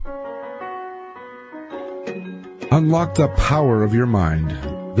Unlock the power of your mind.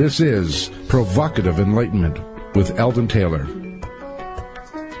 This is Provocative Enlightenment with Eldon Taylor.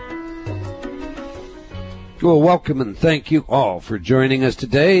 Well, welcome and thank you all for joining us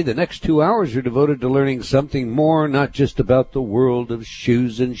today. The next 2 hours are devoted to learning something more, not just about the world of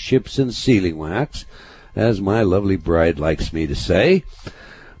shoes and ships and sealing wax, as my lovely bride likes me to say,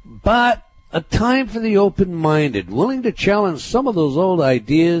 but a time for the open-minded, willing to challenge some of those old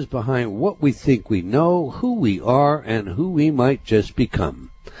ideas behind what we think we know, who we are, and who we might just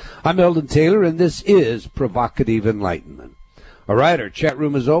become. I'm Eldon Taylor, and this is Provocative Enlightenment. All right, our chat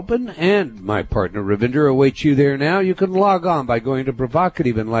room is open, and my partner Ravinder awaits you there now. You can log on by going to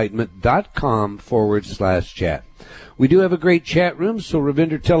provocativeenlightenment.com/chat. We do have a great chat room, so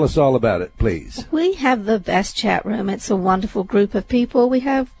Ravinder, tell us all about it, please. We have the best chat room. It's a wonderful group of people. We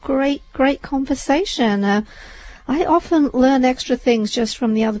have great conversation. I often learn extra things just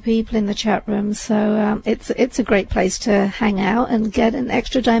from the other people in the chat room, so it's a great place to hang out and get an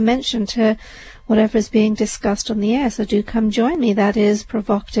extra dimension to whatever is being discussed on the air. So do come join me. That is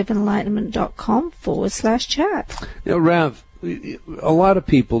provocativeenlightenment.com/chat. Now, Rav, a lot of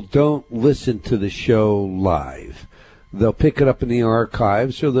people don't listen to the show live. They'll pick it up in the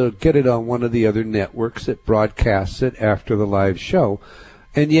archives, or they'll get it on one of the other networks that broadcasts it after the live show.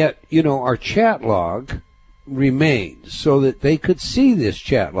 And yet, our chat log remains so that they could see this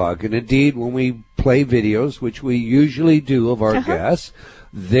chat log. And indeed, when we play videos, which we usually do of our guests,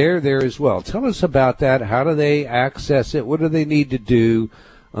 they're there as well. Tell us about that. How do they access it? What do they need to do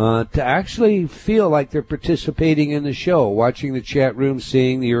to actually feel like they're participating in the show, watching the chat room,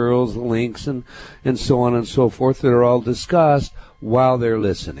 seeing the URLs, the links, and so on and so forth that are all discussed while they're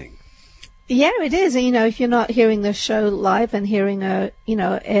listening? Yeah, it is. If you're not hearing the show live and hearing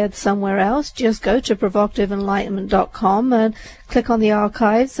aired somewhere else, just go to provocativeenlightenment.com and click on the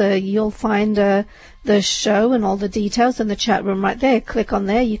archives. You'll find the show and all the details in the chat room right there. Click on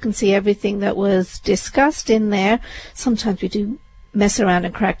there. You can see everything that was discussed in there. Sometimes we do mess around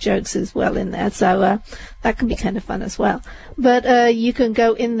and crack jokes as well in there, so that can be kind of fun as well. But you can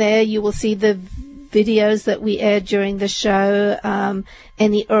go in there. You will see the videos that we aired during the show,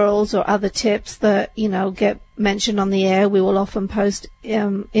 any URLs or other tips that get mentioned on the air. We will often post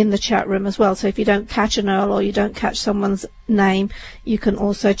in the chat room as well. So if you don't catch an URL or you don't catch someone's name, you can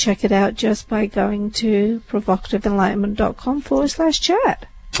also check it out just by going to provocativeenlightenment.com/chat.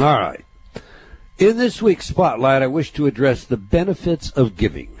 All right. In this week's Spotlight, I wish to address the benefits of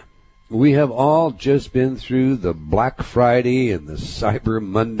giving. We have all just been through the Black Friday and the Cyber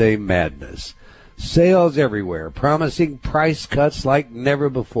Monday madness. Sales everywhere, promising price cuts like never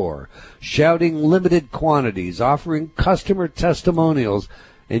before, shouting limited quantities, offering customer testimonials,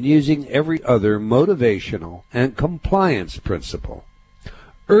 and using every other motivational and compliance principle,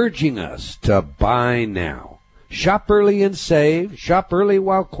 urging us to buy now. Shop early and save, shop early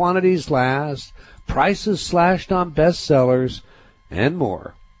while quantities last, prices slashed on bestsellers, and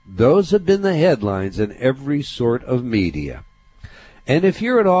more. Those have been the headlines in every sort of media. And if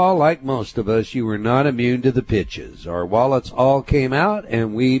you're at all like most of us, you were not immune to the pitches. Our wallets all came out,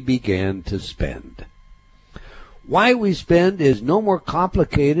 and we began to spend. Why we spend is no more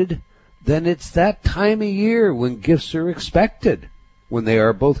complicated than it's that time of year when gifts are expected, when they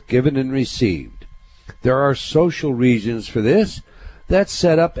are both given and received. There are social reasons for this that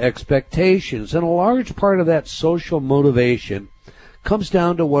set up expectations, and a large part of that social motivation comes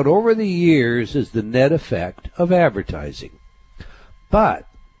down to what over the years is the net effect of advertising. But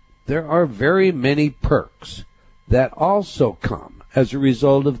there are very many perks that also come as a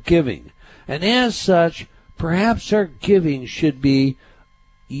result of giving, and as such, perhaps our giving should be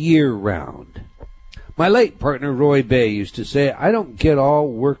year-round. My late partner Roy Bay used to say, I don't get all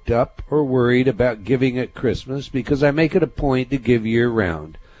worked up or worried about giving at Christmas because I make it a point to give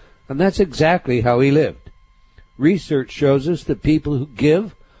year-round. And that's exactly how he lived. Research shows us that people who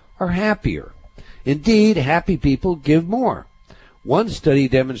give are happier. Indeed, happy people give more. One study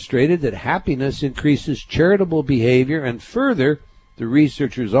demonstrated that happiness increases charitable behavior, and further, the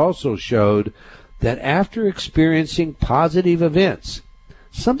researchers also showed that after experiencing positive events,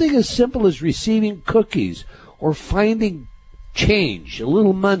 something as simple as receiving cookies or finding change, a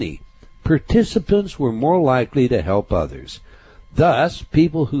little money, participants were more likely to help others. Thus,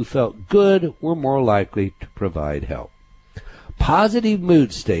 people who felt good were more likely to provide help. Positive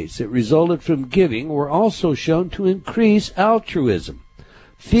mood states that resulted from giving were also shown to increase altruism.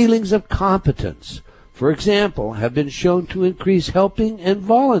 Feelings of competence, for example, have been shown to increase helping and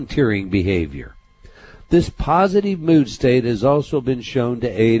volunteering behavior. This positive mood state has also been shown to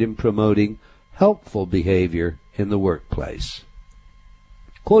aid in promoting helpful behavior in the workplace.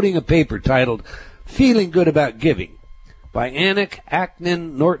 Quoting a paper titled Feeling Good About Giving by Anik,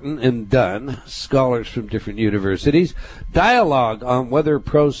 Acton, Norton, and Dunn, scholars from different universities. Dialogue on whether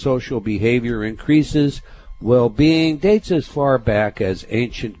pro-social behavior increases well-being dates as far back as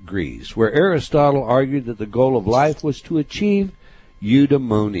ancient Greece, where Aristotle argued that the goal of life was to achieve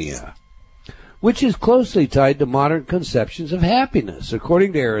eudaimonia, which is closely tied to modern conceptions of happiness.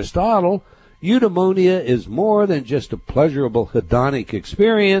 According to Aristotle, eudaimonia is more than just a pleasurable hedonic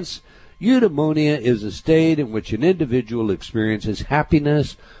experience. Eudaimonia is a state in which an individual experiences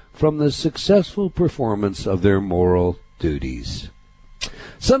happiness from the successful performance of their moral duties.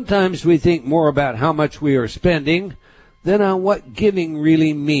 Sometimes we think more about how much we are spending than on what giving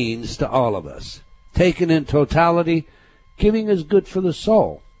really means to all of us. Taken in totality, giving is good for the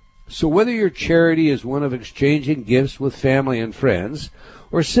soul. So whether your charity is one of exchanging gifts with family and friends,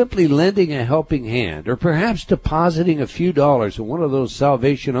 or simply lending a helping hand, or perhaps depositing a few dollars in one of those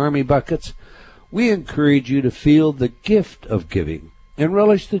Salvation Army buckets, we encourage you to feel the gift of giving and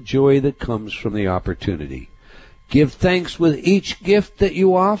relish the joy that comes from the opportunity. Give thanks with each gift that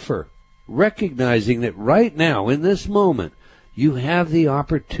you offer, recognizing that right now, in this moment, you have the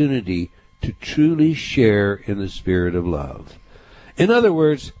opportunity to truly share in the spirit of love. In other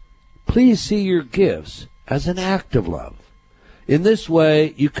words, please see your gifts as an act of love. In this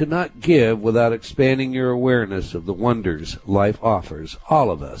way, you cannot give without expanding your awareness of the wonders life offers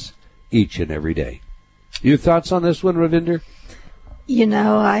all of us each and every day. Your thoughts on this one, Ravinder? You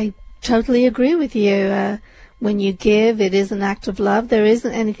know, I totally agree with you. When you give, it is an act of love. There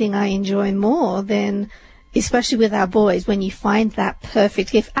isn't anything I enjoy more than, especially with our boys, when you find that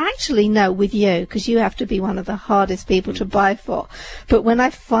perfect gift. Actually, no, with you, because you have to be one of the hardest people to buy for. But when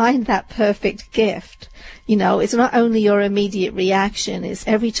I find that perfect gift, you know, it's not only your immediate reaction, it's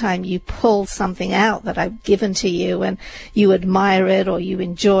every time you pull something out that I've given to you and you admire it or you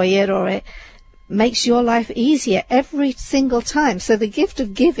enjoy it, or it makes your life easier every single time. So the gift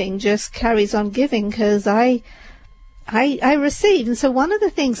of giving just carries on giving, because I receive. And so one of the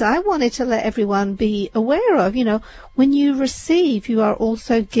things I wanted to let everyone be aware of, you know, when you receive, you are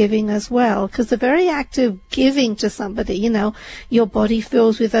also giving as well. Because the very act of giving to somebody, you know, your body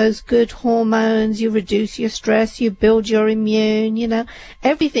fills with those good hormones, you reduce your stress, you build your immune, you know,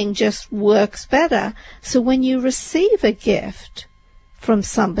 everything just works better. So when you receive a gift from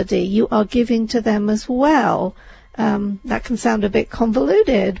somebody, you are giving to them as well. That can sound a bit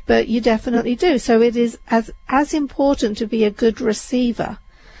convoluted, but you definitely do. So it is as important to be a good receiver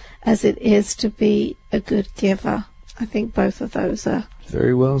as it is to be a good giver. I think both of those are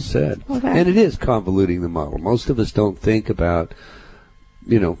very well said. And it is convoluting the model. Most of us don't think about,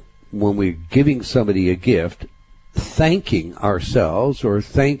 you know, when we're giving somebody a gift, thanking ourselves or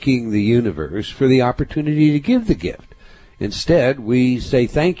thanking the universe for the opportunity to give the gift. Instead, we say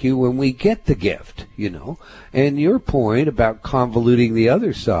thank you when we get the gift, you know. And your point about convoluting the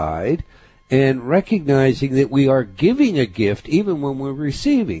other side and recognizing that we are giving a gift even when we're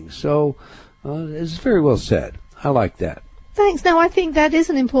receiving. So it's very well said. I like that. Thanks. No, I think that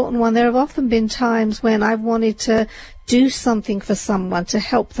is an important one. There have often been times when I've wanted to do something for someone to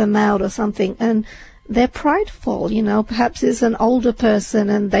help them out or something, and they're prideful, you know. Perhaps it's an older person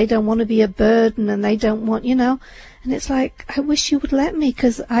and they don't want to be a burden and they don't want, you know. And it's like, I wish you would let me,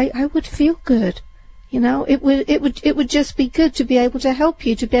 because I would feel good. You know, it would just be good to be able to help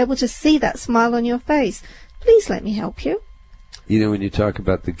you, to be able to see that smile on your face. Please let me help you. You know, when you talk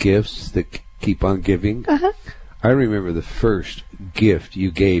about the gifts that keep on giving, I remember the first gift you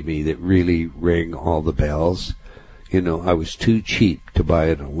gave me that really rang all the bells. You know, I was too cheap to buy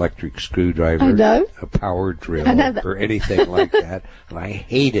an electric screwdriver, a power drill, or anything like that. And I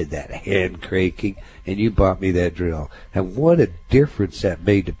hated that hand cranking, and you bought me that drill. And what a difference that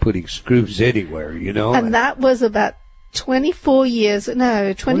made to putting screws anywhere, you know. And that was about 23 years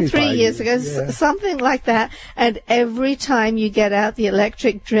ago, something like that. And every time you get out the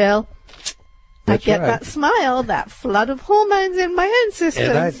electric drill, I get that smile, that flood of hormones in my own system.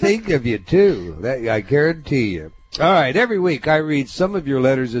 And I think of you, too. That I guarantee you. All right, every week I read some of your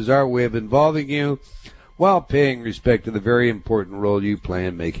letters as our way of involving you while paying respect to the very important role you play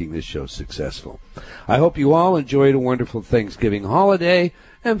in making this show successful. I hope you all enjoyed a wonderful Thanksgiving holiday,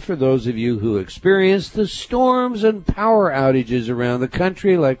 and for those of you who experienced the storms and power outages around the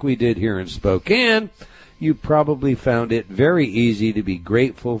country like we did here in Spokane, you probably found it very easy to be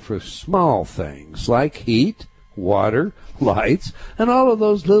grateful for small things like heat, water, lights, and all of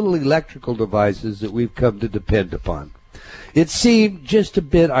those little electrical devices that we've come to depend upon. It seemed just a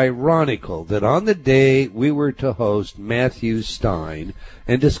bit ironical that on the day we were to host Matthew Stein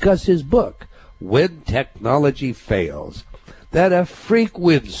and discuss his book, When Technology Fails, that a freak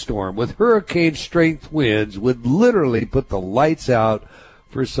windstorm with hurricane-strength winds would literally put the lights out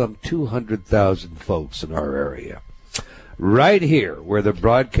for some 200,000 folks in our area. Right here, where the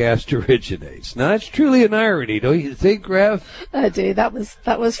broadcast originates. Now, that's truly an irony, don't you think, Rev? I do. That was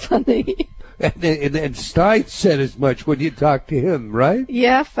funny. And Stein said as much when you talked to him, right?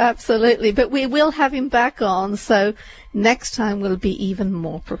 Yeah, absolutely. But we will have him back on, so next time we'll be even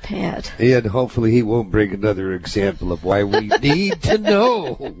more prepared. And hopefully he won't bring another example of why we need to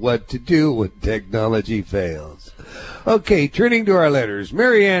know what to do when technology fails. Okay, turning to our letters.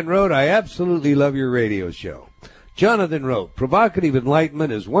 Mary Ann wrote, I absolutely love your radio show. Jonathan wrote, Provocative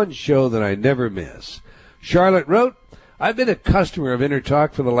Enlightenment is one show that I never miss. Charlotte wrote, I've been a customer of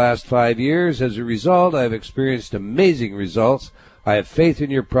InnerTalk for the last 5 years. As a result, I've experienced amazing results. I have faith in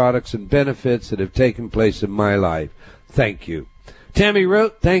your products and benefits that have taken place in my life. Thank you. Tammy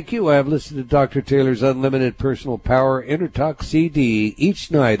wrote, thank you. I have listened to Dr. Taylor's Unlimited Personal Power InnerTalk CD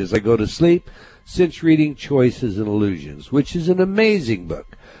each night as I go to sleep since reading Choices and Illusions, which is an amazing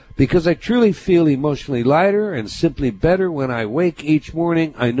book, because I truly feel emotionally lighter and simply better when I wake each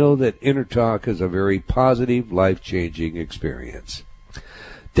morning. I know that InnerTalk is a very positive, life-changing experience.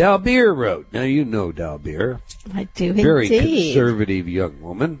 Dalbeer wrote, now you know Dalbeer. I do very indeed. Very conservative young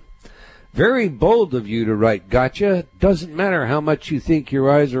woman. Very bold of you to write gotcha. Doesn't matter how much you think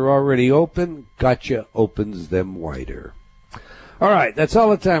your eyes are already open, gotcha opens them wider. All right, that's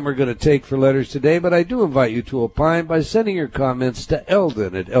all the time we're going to take for letters today, but I do invite you to opine by sending your comments to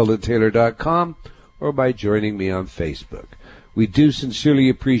Eldon at eldontaylor.com or by joining me on Facebook. We do sincerely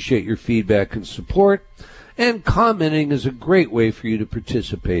appreciate your feedback and support, and commenting is a great way for you to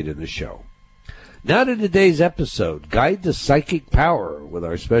participate in the show. Now to today's episode, Guide to Psychic Power, with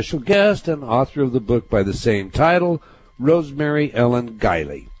our special guest and author of the book by the same title, Rosemary Ellen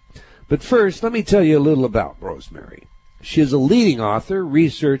Guiley. But first, let me tell you a little about Rosemary. She is a leading author,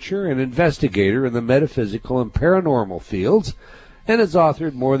 researcher, and investigator in the metaphysical and paranormal fields, and has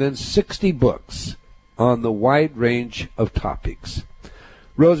authored more than 60 books on the wide range of topics.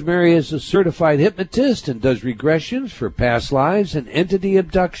 Rosemary is a certified hypnotist and does regressions for past lives and entity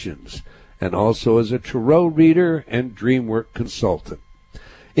abductions, and also is a tarot reader and dream work consultant.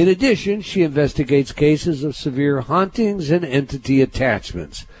 In addition, she investigates cases of severe hauntings and entity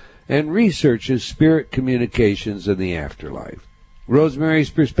attachments, and researches spirit communications in the afterlife. Rosemary's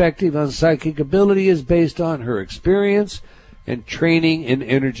perspective on psychic ability is based on her experience and training in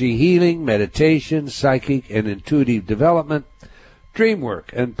energy healing, meditation, psychic and intuitive development, dream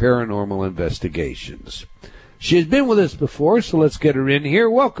work, and paranormal investigations. She has been with us before, so let's get her in here.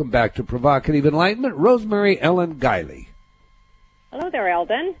 Welcome back to Provocative Enlightenment, Rosemary Ellen Guiley. Hello there,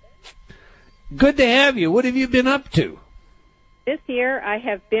 Eldon. Good to have you. What have you been up to? This year, I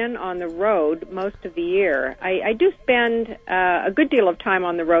have been on the road most of the year. I do spend a good deal of time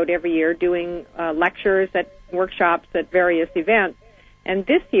on the road every year doing lectures at workshops at various events. And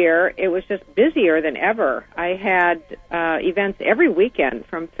this year, it was just busier than ever. I had events every weekend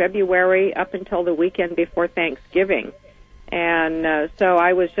from February up until the weekend before Thanksgiving. And so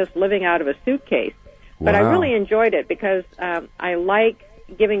I was just living out of a suitcase. But I really enjoyed it because I like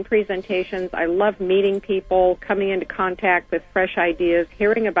giving presentations. I love meeting people, coming into contact with fresh ideas,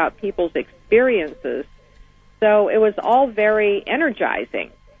 hearing about people's experiences. So it was all very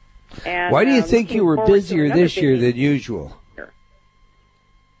energizing. And, why do you think you were busier this year than usual?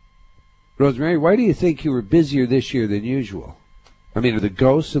 Rosemary, why do you think you were busier this year than usual? I mean, are the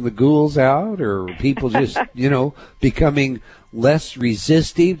ghosts and the ghouls out, or are people just, becoming less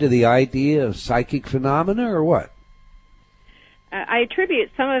resistive to the idea of psychic phenomena, or what? I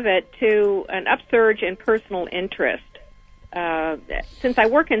attribute some of it to an upsurge in personal interest. Since I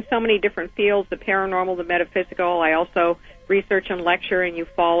work in so many different fields, the paranormal, the metaphysical, I also research and lecture in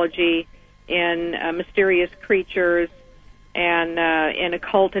ufology, in mysterious creatures, and in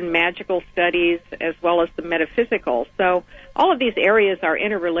occult and magical studies, as well as the metaphysical. So all of these areas are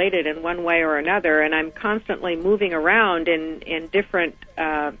interrelated in one way or another, and I'm constantly moving around in different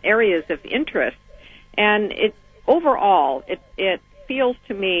areas of interest. And overall, it feels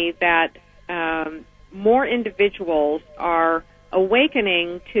to me that more individuals are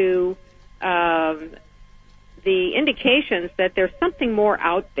awakening to the indications that there's something more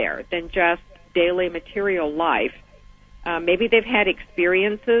out there than just daily material life. Maybe they've had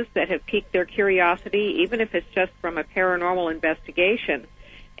experiences that have piqued their curiosity, even if it's just from a paranormal investigation.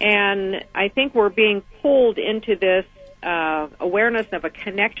 And I think we're being pulled into this awareness of a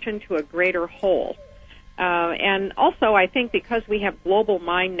connection to a greater whole. And also, I think because we have global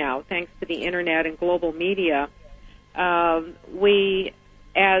mind now, thanks to the Internet and global media, we,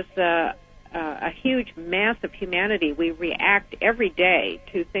 as a huge mass of humanity. We react every day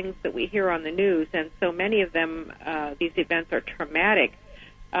to things that we hear on the news, and so many of them, these events are traumatic.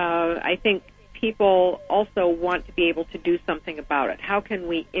 I think people also want to be able to do something about it. How can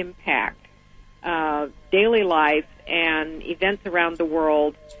we impact daily life and events around the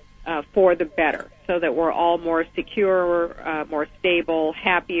world for the better, so that we're all more secure, more stable,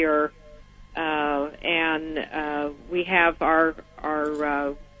 happier, and we have our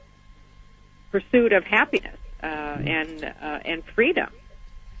pursuit of happiness and freedom.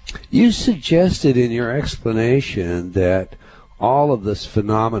 You suggested in your explanation that all of this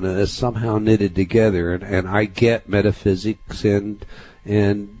phenomena is somehow knitted together, and I get metaphysics and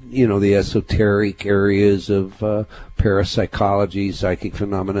the esoteric areas of parapsychology, psychic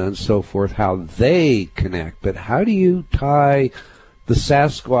phenomena, and so forth, how they connect. But how do you tie the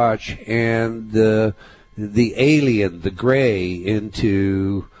Sasquatch and the alien, the gray,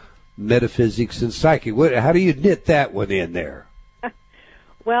 into metaphysics and psychic? How do you knit that one in there?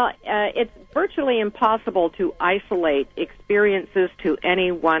 Well, it's virtually impossible to isolate experiences to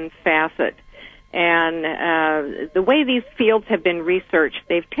any one facet. And the way these fields have been researched,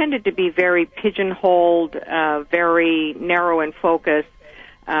 they've tended to be very pigeonholed, very narrow in focus.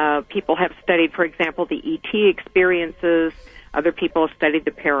 People have studied, for example, the ET experiences. Other people have studied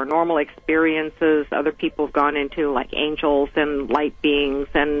the paranormal experiences. Other people have gone into, like, angels and light beings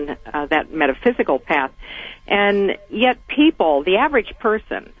and that metaphysical path. And yet people, the average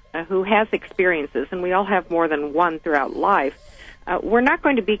person who has experiences, and we all have more than one throughout life, we're not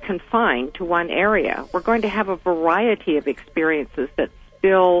going to be confined to one area. We're going to have a variety of experiences that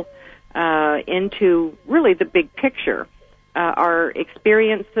spill into really the big picture. Our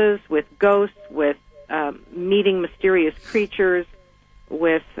experiences with ghosts, with meeting mysterious creatures,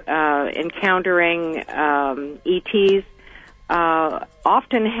 with encountering ETs,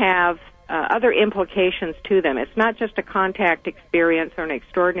 often have other implications to them. It's not just a contact experience or an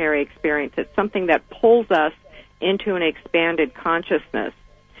extraordinary experience. It's something that pulls us into an expanded consciousness.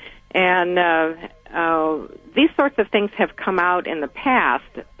 And these sorts of things have come out in the past,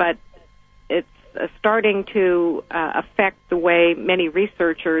 but it's starting to affect the way many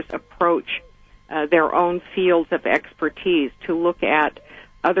researchers approach their own fields of expertise to look at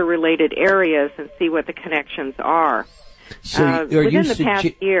other related areas and see what the connections are. So within the past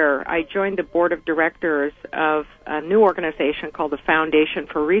year, I joined the board of directors of a new organization called the Foundation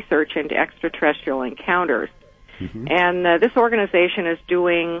for Research into Extraterrestrial Encounters. Mm-hmm. And this organization is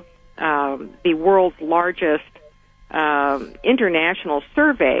doing the world's largest international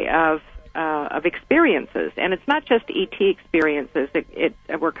survey of experiences, and it's not just ET experiences.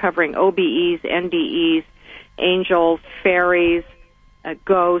 We're covering OBEs, NDEs, angels, fairies,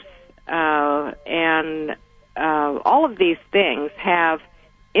 ghosts, and all of these things have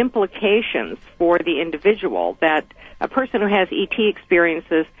implications for the individual. That a person who has ET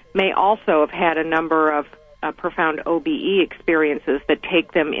experiences may also have had a number of profound OBE experiences that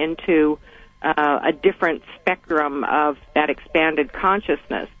take them into a different spectrum of that expanded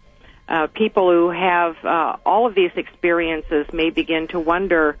consciousness. People who have all of these experiences may begin to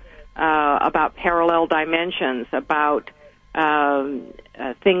wonder about parallel dimensions, about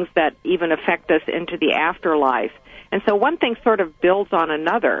things that even affect us into the afterlife. And so one thing sort of builds on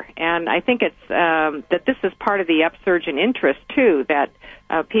another. And I think it's that this is part of the upsurge in interest, too, that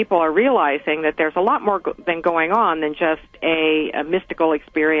people are realizing that there's a lot more going on than just a mystical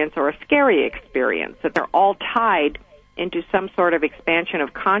experience or a scary experience, that they're all tied into some sort of expansion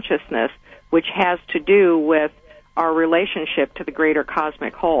of consciousness, which has to do with our relationship to the greater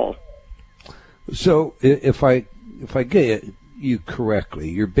cosmic whole. So if I get you correctly,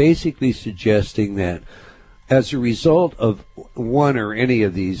 you're basically suggesting that as a result of one or any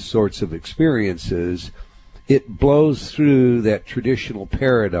of these sorts of experiences, it blows through that traditional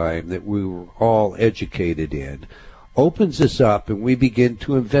paradigm that we were all educated in, opens us up, and we begin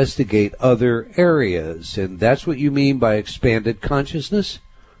to investigate other areas. And that's what you mean by expanded consciousness?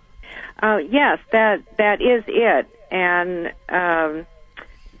 Yes, that is it. And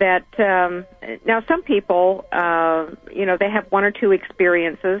now some people, they have one or two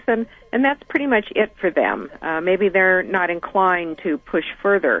experiences, and that's pretty much it for them. Maybe they're not inclined to push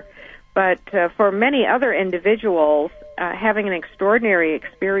further. But for many other individuals, having an extraordinary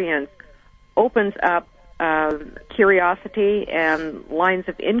experience opens up curiosity and lines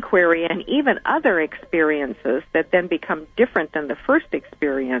of inquiry and even other experiences that then become different than the first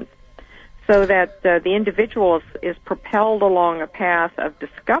experience, so that the individual is propelled along a path of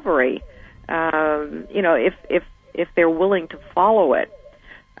discovery, if they're willing to follow it.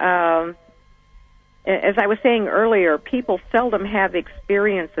 as I was saying earlier, people seldom have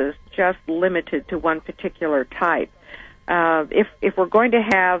experiences just limited to one particular type. If we're going to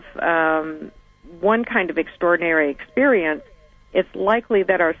have one kind of extraordinary experience, it's likely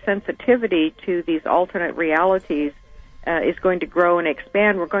that our sensitivity to these alternate realities is going to grow and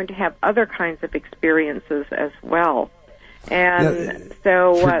expand. We're going to have other kinds of experiences as well. And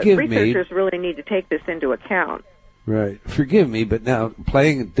researchers really need to take this into account. Right. Forgive me, but now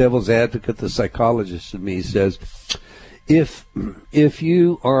playing devil's advocate, the psychologist in me says, if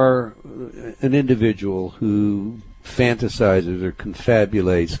you are an individual who fantasizes or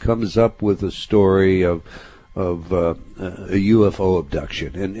confabulates, comes up with a story of a UFO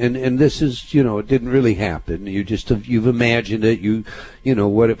abduction, and this is, it didn't really happen. You've imagined it.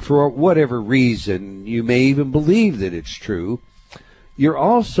 For whatever reason, you may even believe that it's true. You're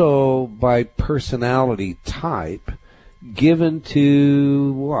also, by personality type, given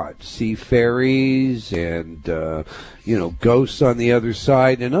to see fairies and ghosts on the other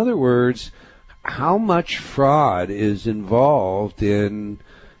side. In other words, how much fraud is involved in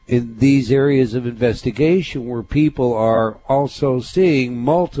these areas of investigation where people are also seeing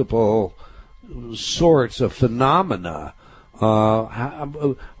multiple sorts of phenomena? How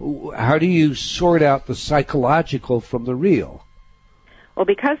do you sort out the psychological from the real? Well,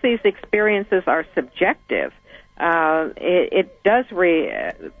 because these experiences are subjective, it does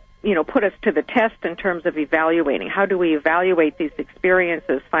put us to the test in terms of evaluating. How do we evaluate these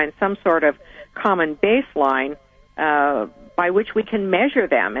experiences, find some sort of common baseline by which we can measure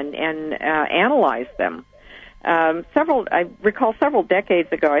them and analyze them? I recall several decades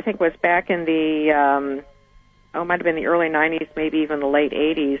ago, I think it was back in the it might have been the early 90s, maybe even the late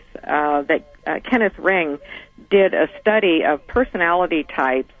 80s, that Kenneth Ring did a study of personality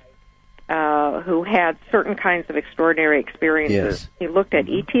types who had certain kinds of extraordinary experiences. Yes. He looked at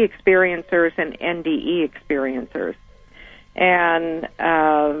ET experiencers and NDE experiencers and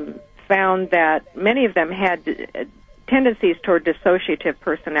found that many of them had tendencies toward dissociative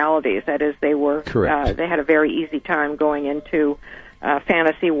personalities. That is, they had a very easy time going into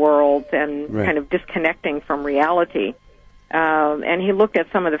fantasy worlds and kind of disconnecting from reality. And he looked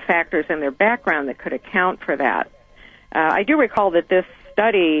at some of the factors in their background that could account for that. I do recall that this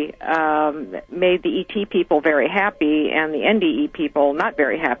study made the ET people very happy and the NDE people not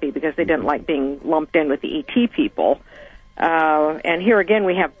very happy because they didn't like being lumped in with the ET people. And here again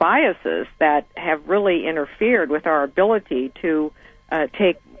we have biases that have really interfered with our ability to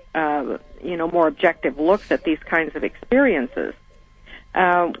take more objective looks at these kinds of experiences.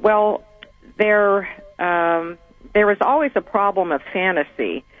 There is always a problem of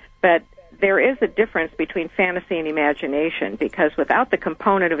fantasy, but there is a difference between fantasy and imagination, because without the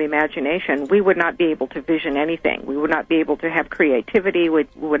component of imagination, we would not be able to vision anything. We would not be able to have creativity. We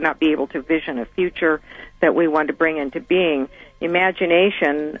would not be able to vision a future that we want to bring into being.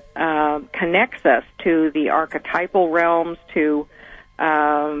 Imagination connects us to the archetypal realms, to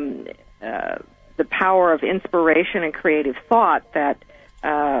the power of inspiration and creative thought that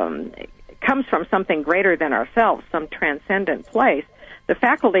comes from something greater than ourselves, some transcendent place. The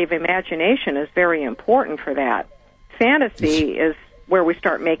faculty of imagination is very important for that. Fantasy is where we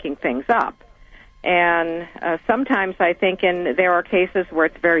start making things up. And sometimes I think there are cases where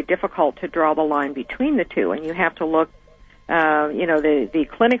it's very difficult to draw the line between the two, and you have to look, the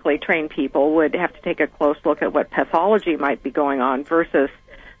clinically trained people would have to take a close look at what pathology might be going on versus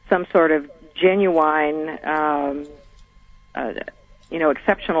some sort of genuine,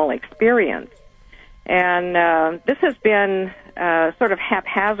 exceptional experience. And this has been sort of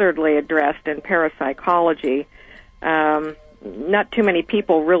haphazardly addressed in parapsychology. Not too many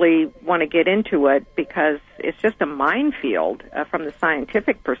people really want to get into it because it's just a minefield from the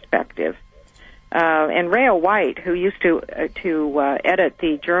scientific perspective. And Rhea White, who used to edit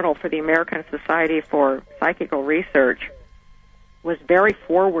the Journal for the American Society for Psychical Research, was very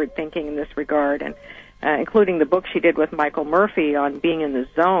forward-thinking in this regard, and including the book she did with Michael Murphy on being in the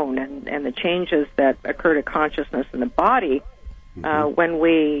zone and the changes that occur to consciousness in the body when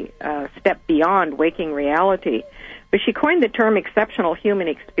we step beyond waking reality. But she coined the term exceptional human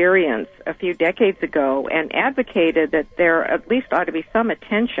experience a few decades ago and advocated that there at least ought to be some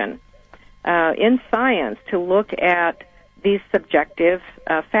attention in science to look at these subjective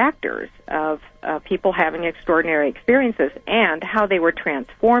factors of people having extraordinary experiences and how they were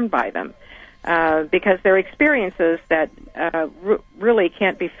transformed by them. Because they're experiences that really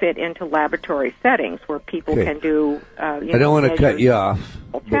can't be fit into laboratory settings where people can do. I don't want to cut you off,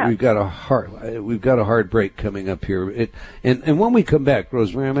 but we've got a hard break coming up here. And when we come back,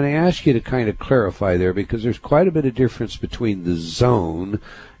 Rosemary, I'm going to ask you to kind of clarify there, because there's quite a bit of difference between the zone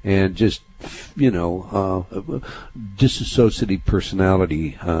and just, dissociative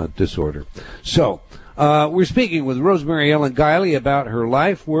personality disorder. So, we're speaking with Rosemary Ellen Guiley about her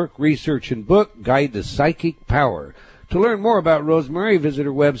life, work, research, and book, Guide to Psychic Power. To learn more about Rosemary, visit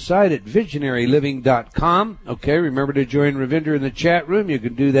her website at visionaryliving.com. Okay, remember to join Ravinder in the chat room. You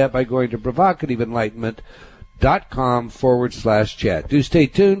can do that by going to provocativeenlightenment.com/chat. Do stay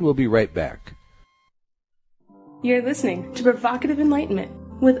tuned. We'll be right back. You're listening to Provocative Enlightenment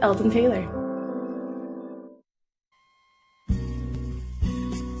with Eldon Taylor.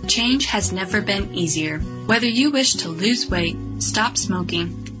 Change has never been easier. Whether you wish to lose weight, stop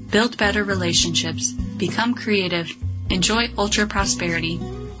smoking, build better relationships, become creative, enjoy ultra prosperity,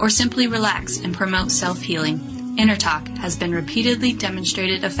 or simply relax and promote self-healing, InnerTalk has been repeatedly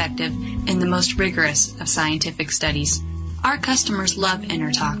demonstrated effective in the most rigorous of scientific studies. Our customers love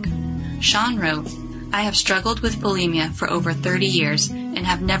InnerTalk. Sean wrote, "I have struggled with bulimia for over 30 years and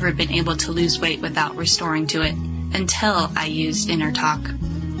have never been able to lose weight without restoring to it until I used InnerTalk."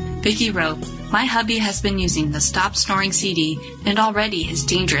 Vicky wrote, "My hubby has been using the Stop Snoring CD and already his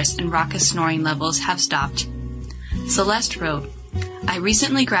dangerous and raucous snoring levels have stopped." Celeste wrote, "I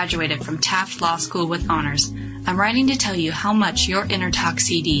recently graduated from Taft Law School with honors. I'm writing to tell you how much your InnerTalk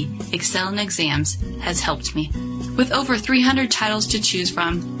CD, Excel in Exams, has helped me. With over 300 titles to choose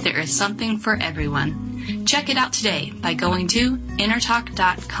from, there is something for everyone. Check it out today by going to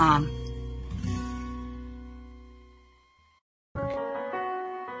innertalk.com.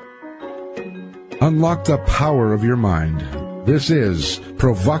 Unlock the power of your mind. This is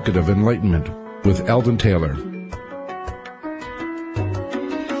Provocative Enlightenment with Eldon Taylor.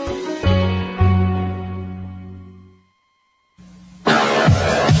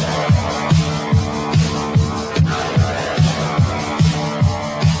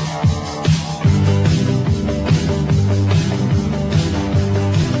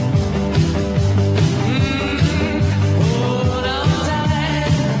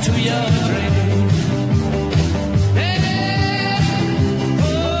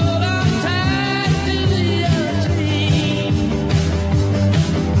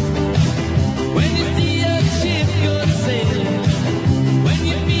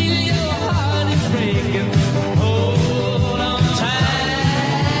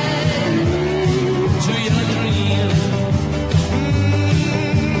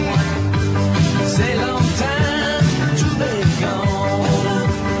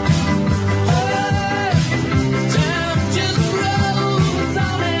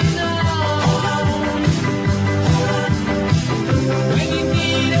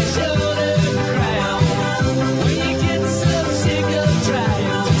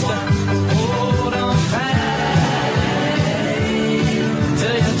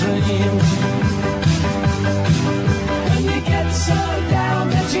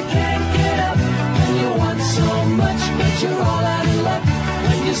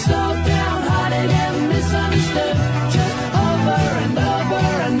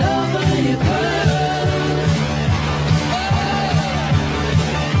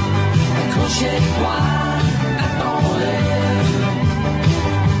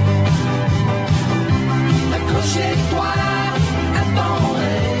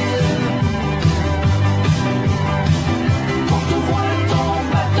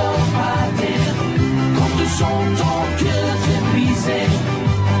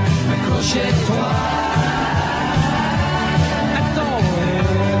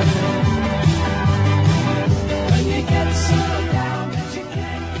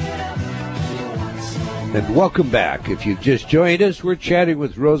 And welcome back. If you've just joined us, we're chatting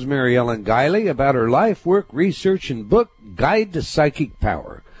with Rosemary Ellen Guiley about her life, work, research, and book, Guide to Psychic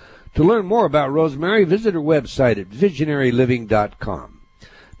Power. To learn more about Rosemary, visit her website at visionaryliving.com.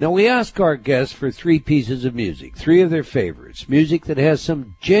 Now, we ask our guests for 3 pieces of music, 3 of their favorites, music that has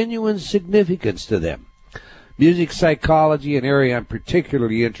some genuine significance to them. Music psychology, an area I'm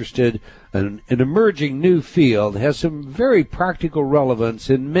particularly interested in, an emerging new field, has some very practical relevance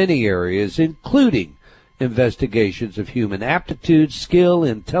in many areas, including investigations of human aptitude, skill,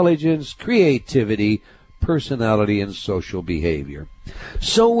 intelligence, creativity, personality, and social behavior.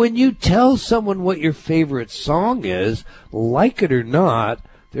 So when you tell someone what your favorite song is, like it or not,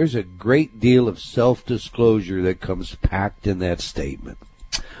 there's a great deal of self-disclosure that comes packed in that statement.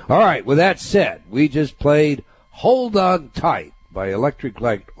 All right, with that said, we just played Hold On Tight by Electric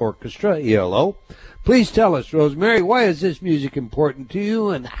Light Orchestra, ELO. Please tell us, Rosemary, why is this music important to you,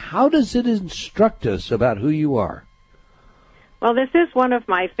 and how does it instruct us about who you are? Well, this is one of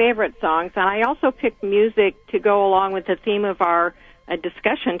my favorite songs, and I also picked music to go along with the theme of our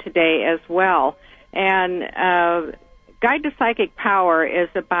discussion today as well. And Guide to Psychic Power is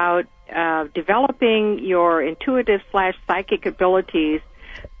about developing your intuitive/psychic abilities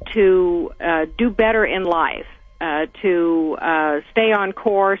to do better in life, to stay on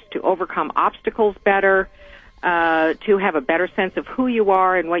course, to overcome obstacles better, to have a better sense of who you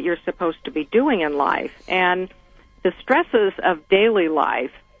are and what you're supposed to be doing in life. And the stresses of daily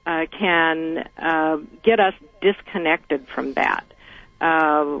life can get us disconnected from that.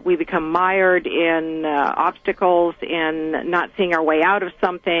 We become mired in obstacles, in not seeing our way out of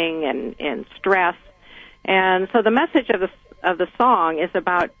something, and in stress. And so the message of the song is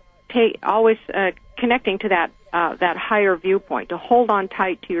about always connecting to that higher viewpoint, to hold on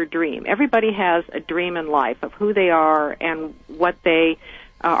tight to your dream. Everybody has a dream in life of who they are and what they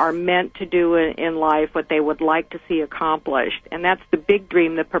are meant to do in life, what they would like to see accomplished. And that's the big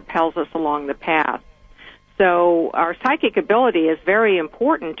dream that propels us along the path. So our psychic ability is very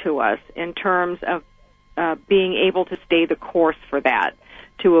important to us in terms of being able to stay the course for that,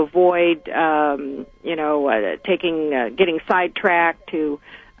 to avoid, getting sidetracked, to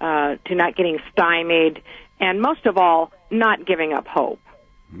not getting stymied, and most of all, not giving up hope.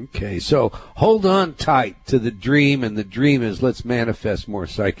 Okay, so hold on tight to the dream, and the dream is let's manifest more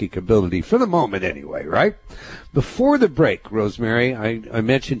psychic ability, for the moment anyway, right? Before the break, Rosemary, I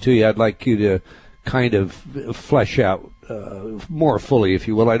mentioned to you I'd like you to kind of flesh out more fully, if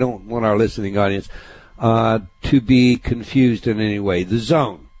you will. I don't want our listening audience to be confused in any way. The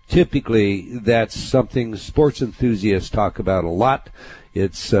zone, typically, that's something sports enthusiasts talk about a lot.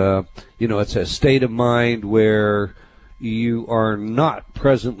 It's it's a state of mind where you are not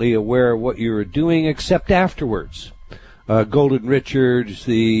presently aware of what you are doing except afterwards. Golden Richards,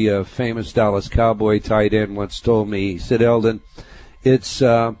 the famous Dallas Cowboy tight end, once told me, he said, Eldon, it's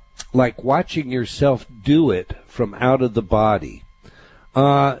like watching yourself do it from out of the body.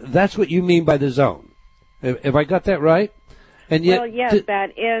 That's what you mean by the zone. Have I got that right? And yet, well, yes,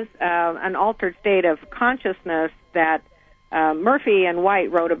 that is an altered state of consciousness that Murphy and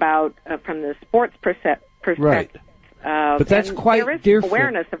White wrote about from the sports perspective. Right. But that's quite there is different.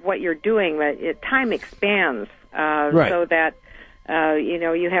 Awareness of what you're doing, that time expands right. so that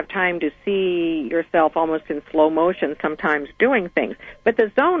you have time to see yourself almost in slow motion sometimes doing things. But the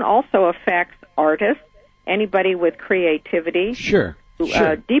zone also affects artists, anybody with creativity, sure.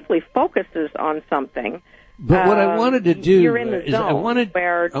 Deeply focuses on something. But what I wanted to do you're in the is zone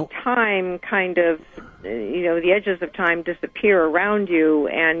where time kind of, the edges of time disappear around you,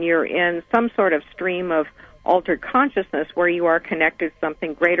 and you're in some sort of stream of altered consciousness where you are connected to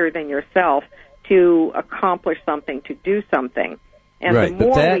something greater than yourself to accomplish something, to do something. And right, the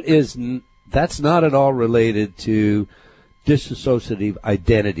more but that's not at all related to dissociative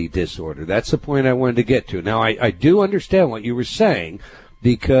identity disorder. That's the point I wanted to get to. Now, I do understand what you were saying,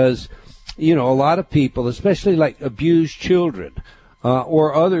 because, a lot of people, especially like abused children,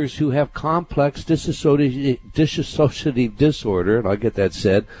 or others who have complex dissociative disorder, and I'll get that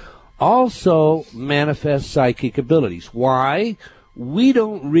said, also manifest psychic abilities. Why? We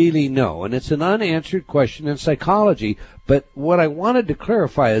don't really know, and it's an unanswered question in psychology, but what I wanted to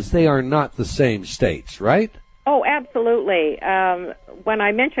clarify is they are not the same states, right? Oh, absolutely. When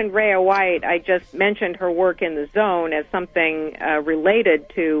I mentioned Rhea White, I just mentioned her work in the zone as something related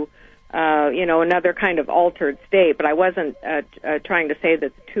to, another kind of altered state, but I wasn't trying to say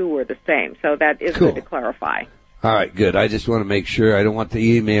that the two were the same, so that is cool. Good to clarify. All right, good. I just want to make sure. I don't want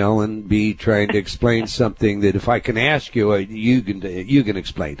the email and be trying to explain something that if I can ask you, you can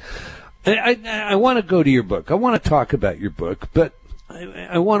explain. I want to go to your book. I want to talk about your book, but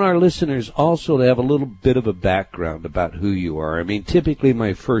I want our listeners also to have a little bit of a background about who you are. I mean, typically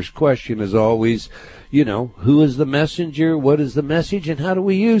my first question is always, who is the messenger, what is the message, and how do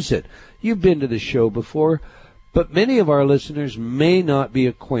we use it? You've been to the show before, but many of our listeners may not be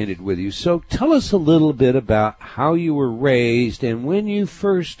acquainted with you. So tell us a little bit about how you were raised and when you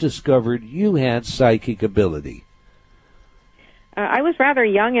first discovered you had psychic ability. I was rather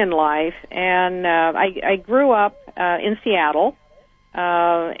young in life, and I grew up in Seattle,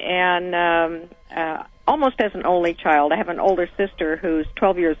 and almost as an only child. I have an older sister who's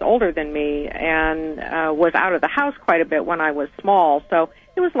 12 years older than me and was out of the house quite a bit when I was small, so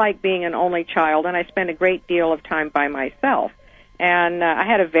it was like being an only child, and I spent a great deal of time by myself. And I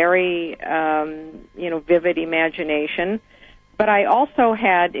had a very, vivid imagination, but I also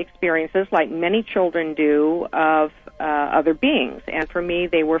had experiences, like many children do, of other beings. And for me,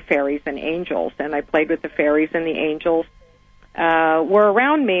 they were fairies and angels, and I played with the fairies and the angels were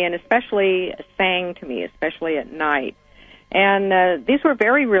around me and especially sang to me, especially at night. And these were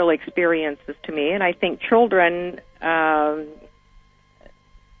very real experiences to me, and I think children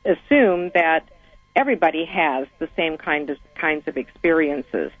assume that everybody has the same kinds of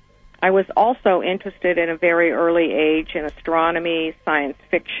experiences. I was also interested in a very early age in astronomy, science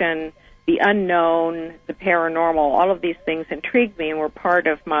fiction, the unknown, the paranormal. All of these things intrigued me and were part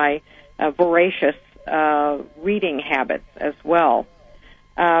of my voracious reading habits as well.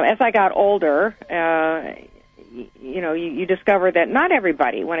 As I got older, you discover that not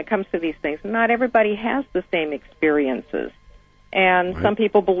everybody, when it comes to these things, not everybody has the same experiences. And some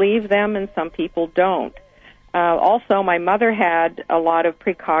people believe them and some people don't. Also, my mother had a lot of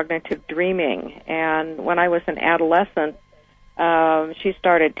precognitive dreaming, and when I was an adolescent, she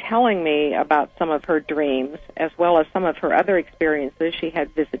started telling me about some of her dreams, as well as some of her other experiences. She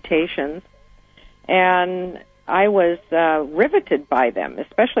had visitations, and I was riveted by them,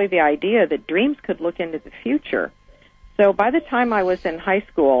 especially the idea that dreams could look into the future. So by the time I was in high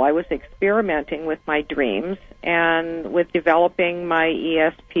school, I was experimenting with my dreams and with developing my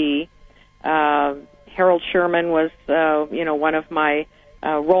ESP. Harold Sherman was, one of my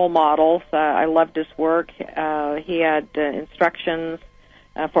role models. I loved his work. He had instructions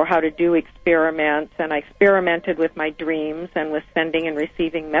for how to do experiments, and I experimented with my dreams and with sending and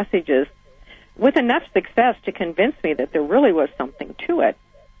receiving messages with enough success to convince me that there really was something to it.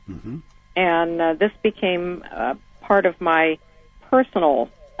 Mm-hmm. And this became part of my personal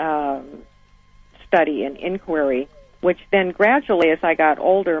study and inquiry, which then gradually, as I got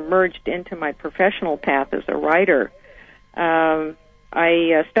older, merged into my professional path as a writer.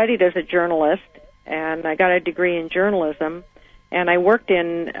 I studied as a journalist, and I got a degree in journalism, and I worked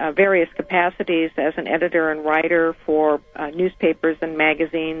in various capacities as an editor and writer for newspapers and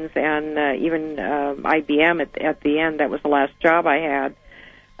magazines, and even IBM at the end. That was the last job I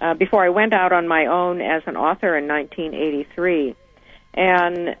had, before I went out on my own as an author in 1983.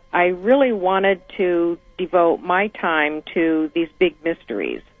 And I really wanted to devote my time to these big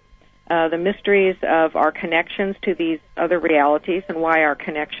mysteries, the mysteries of our connections to these other realities and why our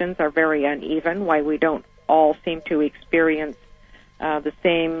connections are very uneven, why we don't all seem to experience the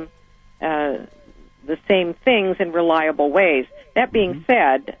same things in reliable ways. That being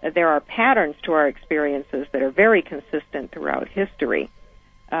said, there are patterns to our experiences that are very consistent throughout history,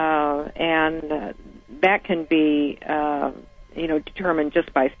 and that can be determined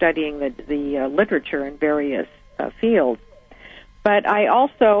just by studying the literature in various fields. But I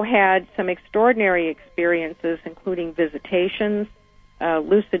also had some extraordinary experiences, including visitations,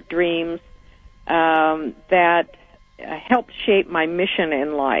 lucid dreams, that helped shape my mission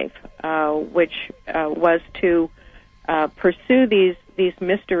in life, which was to pursue these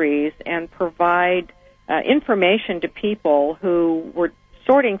mysteries and provide information to people who were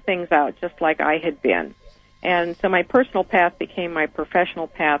sorting things out just like I had been. And so my personal path became my professional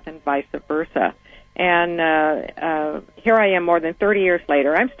path and vice versa. And here I am more than 30 years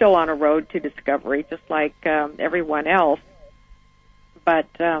later. I'm still on a road to discovery, just like everyone else. But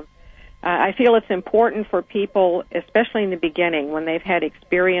I feel it's important for people, especially in the beginning, when they've had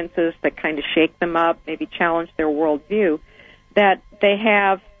experiences that kind of shake them up, maybe challenge their worldview, that they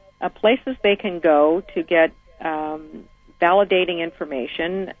have places they can go to get validating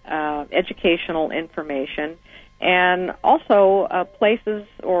information, educational information, and also places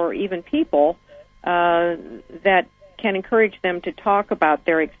or even people that can encourage them to talk about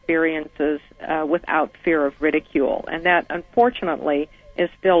their experiences without fear of ridicule. And that, unfortunately,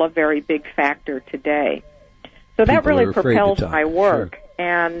 is still a very big factor today. So that really propels my work. Sure.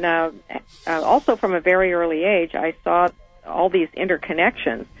 And also from a very early age, I saw all these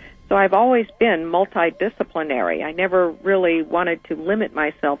interconnections. So I've always been multidisciplinary. I never really wanted to limit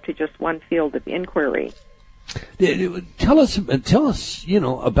myself to just one field of inquiry. Tell us,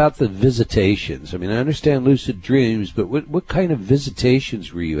 about the visitations. I mean, I understand lucid dreams, but what kind of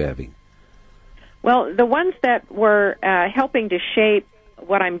visitations were you having? Well, the ones that were helping to shape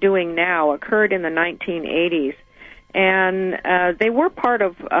what I'm doing now occurred in the 1980s, and they were part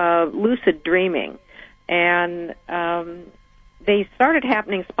of lucid dreaming, and they started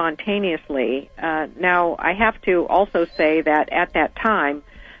happening spontaneously. Now, I have to also say that at that time,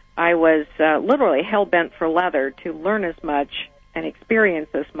 I was literally hell-bent for leather to learn as much and experience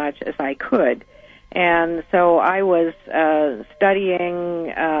as much as I could. And so I was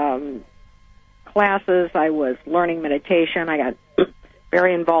studying classes, I was learning meditation, I got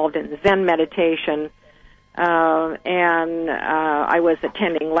very involved in Zen meditation, and I was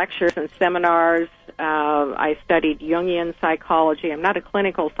attending lectures and seminars. I studied Jungian psychology. I'm not a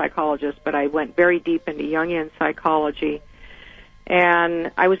clinical psychologist, but I went very deep into Jungian psychology.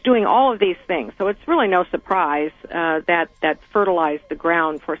 And I was doing all of these things, so it's really no surprise that fertilized the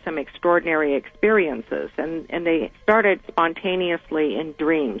ground for some extraordinary experiences. And they started spontaneously in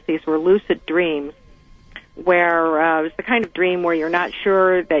dreams. These were lucid dreams where it's the kind of dream where you're not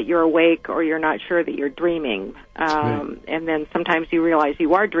sure that you're awake or you're not sure that you're dreaming. And then sometimes you realize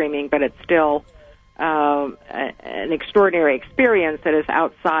you are dreaming, but it's still an extraordinary experience that is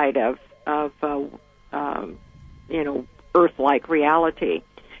outside of Earth-like reality.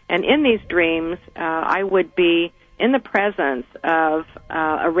 And in these dreams, I would be in the presence of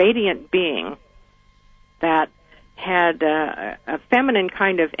a radiant being that had a feminine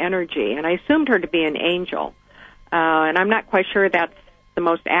kind of energy, and I assumed her to be an angel. And I'm not quite sure that's the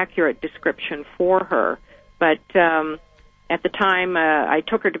most accurate description for her, but at the time I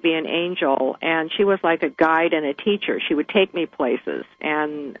took her to be an angel, and she was like a guide and a teacher. She would take me places,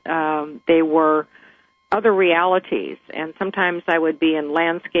 and they were other realities, and sometimes I would be in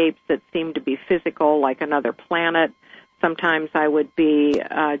landscapes that seemed to be physical, like another planet. Sometimes I would be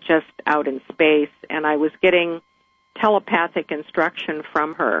just out in space, and I was getting telepathic instruction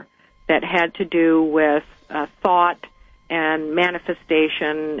from her that had to do with thought and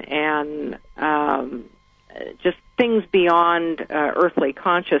manifestation and just things beyond earthly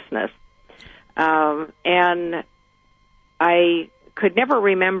consciousness. And I could never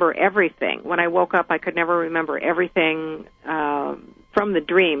remember everything. When I woke up, I could never remember everything from the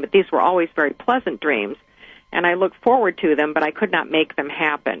dream, but these were always very pleasant dreams. And I looked forward to them, but I could not make them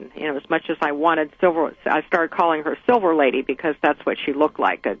happen. You know, as much as I wanted Silver, I started calling her Silver Lady because that's what she looked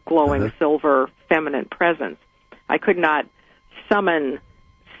like, a glowing silver feminine presence. I could not summon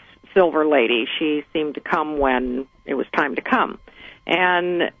Silver Lady. She seemed to come when it was time to come.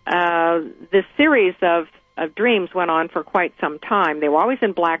 And this series of dreams went on for quite some time. They were always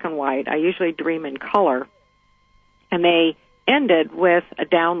in black and white. I usually dream in color. And they ended with a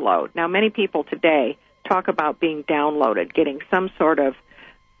download. Now, many people today talk about being downloaded, getting some sort of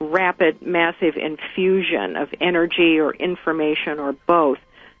rapid, massive infusion of energy or information or both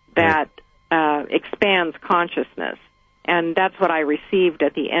that expands consciousness. And that's what I received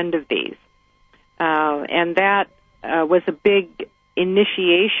at the end of these. And that was a big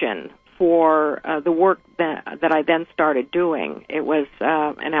initiation for the work that I then started doing. It was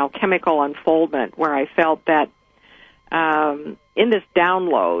an alchemical unfoldment where I felt that in this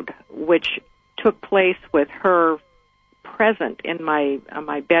download, which took place with her present in my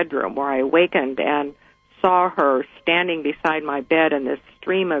bedroom, where I awakened and saw her standing beside my bed, and this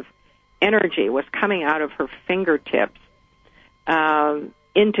stream of energy was coming out of her fingertips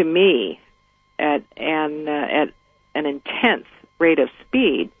into me at an intense rate of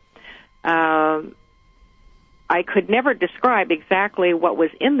speed. I could never describe exactly what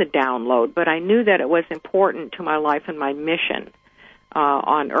was in the download, but I knew that it was important to my life and my mission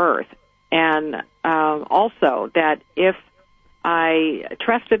on Earth. And also that if I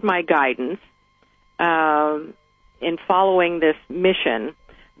trusted my guidance in following this mission,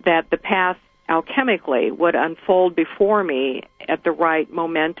 that the path alchemically would unfold before me at the right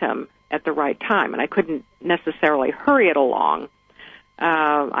momentum, at the right time. And I couldn't necessarily hurry it along.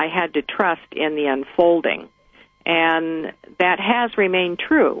 I had to trust in the unfolding. And that has remained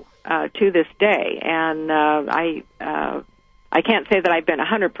true to this day. And I can't say that I've been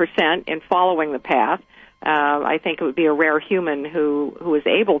 100% in following the path. I think it would be a rare human who is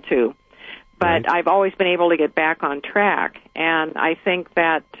able to. But right. I've always been able to get back on track. And I think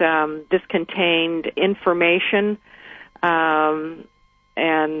that this contained information and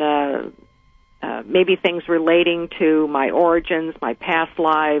maybe things relating to my origins, my past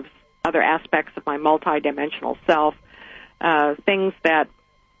lives, other aspects of my multidimensional self, things that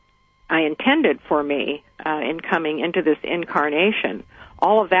I intended for me in coming into this incarnation.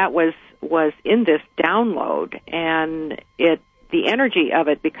 All of that was in this download, and the energy of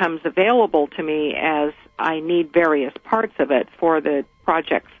it becomes available to me as I need various parts of it for the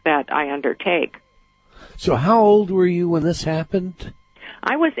projects that I undertake. So how old were you when this happened?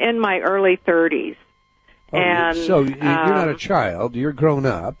 I was in my early 30s. Oh, and so you're not a child, you're grown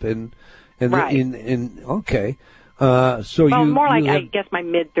up, and right. Okay. I guess my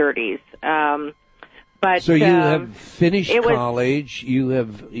mid-30s. But so you have finished college.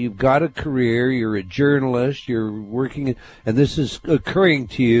 You've got a career. You're a journalist. You're working, and this is occurring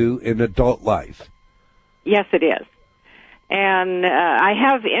to you in adult life. Yes, it is. And I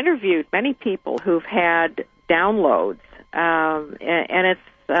have interviewed many people who've had downloads, and it's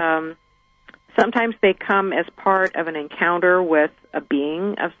sometimes they come as part of an encounter with a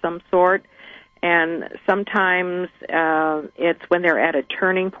being of some sort. And sometimes it's when they're at a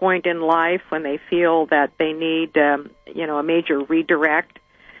turning point in life, when they feel that they need, a major redirect.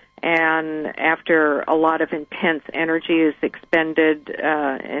 And after a lot of intense energy is expended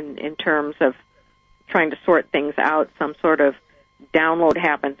in terms of trying to sort things out, some sort of download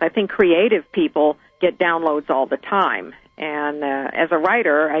happens. I think creative people get downloads all the time. And as a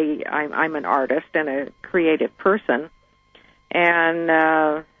writer, I'm an artist and a creative person,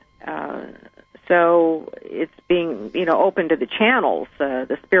 and so it's being open to the channels,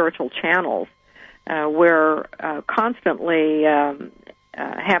 the spiritual channels. We're constantly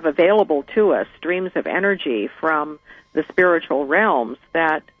have available to us streams of energy from the spiritual realms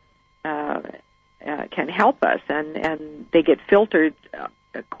that can help us, and they get filtered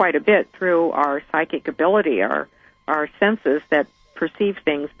quite a bit through our psychic ability, our senses that perceive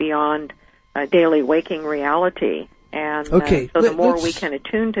things beyond daily waking reality. And so the more we can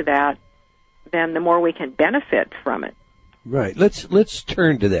attune to that, then the more we can benefit from it. Right. Let's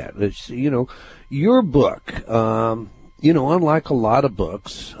turn to that. Your book, unlike a lot of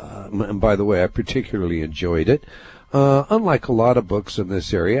books, and by the way, I particularly enjoyed it, unlike a lot of books in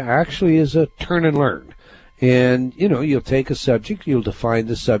this area, actually is a turn and learn. And, you'll take a subject, you'll define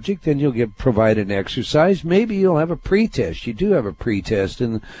the subject, then you'll provide an exercise. Maybe you'll have a pretest. You do have a pretest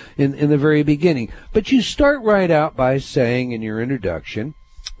in the very beginning. But you start right out by saying in your introduction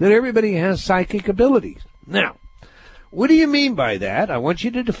that everybody has psychic abilities. Now, what do you mean by that? I want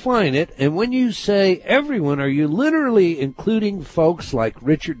you to define it. And when you say everyone, are you literally including folks like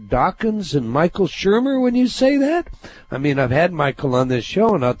Richard Dawkins and Michael Shermer when you say that? I mean, I've had Michael on this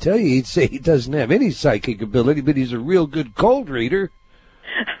show, and I'll tell you, he'd say he doesn't have any psychic ability, but he's a real good cold reader.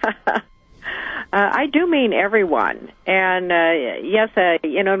 I do mean everyone. And, yes,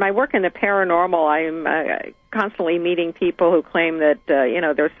 in my work in the paranormal, I'm constantly meeting people who claim that,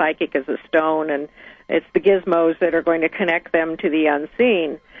 they're psychic as a stone, and it's the gizmos that are going to connect them to the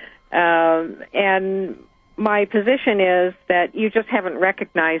unseen. And my position is that you just haven't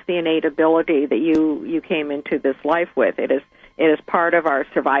recognized the innate ability that you came into this life with. It is part of our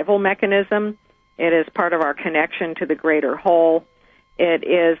survival mechanism. It is part of our connection to the greater whole. It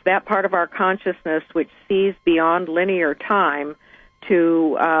is that part of our consciousness which sees beyond linear time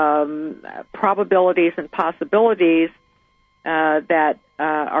to probabilities and possibilities that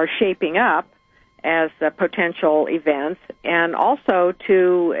are shaping up as potential events, and also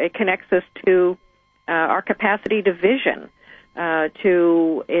it connects us to our capacity to vision,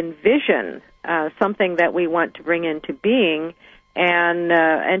 to envision something that we want to bring into being,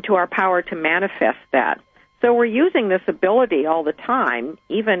 and to our power to manifest that. So we're using this ability all the time,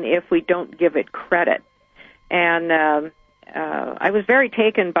 even if we don't give it credit. And I was very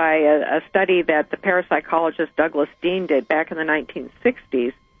taken by a study that the parapsychologist Douglas Dean did back in the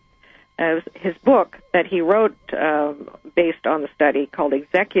 1960s. His book that he wrote based on the study, called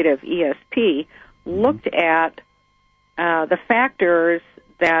Executive ESP, looked at the factors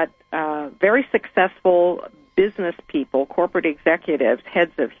that very successful business people, corporate executives,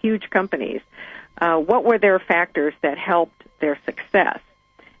 heads of huge companies, what were their factors that helped their success.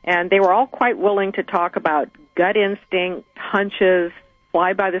 And they were all quite willing to talk about gut instinct, hunches,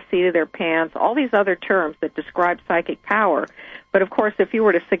 fly by the seat of their pants, all these other terms that describe psychic power. But, of course, if you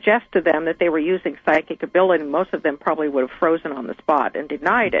were to suggest to them that they were using psychic ability, most of them probably would have frozen on the spot and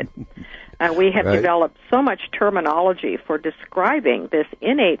denied it. We have developed so much terminology for describing this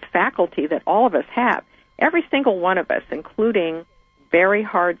innate faculty that all of us have. Every single one of us, including very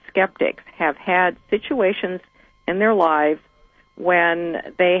hard skeptics, have had situations in their lives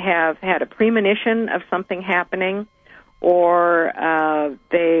when they have had a premonition of something happening, or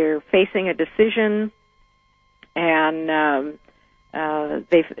they're facing a decision, and on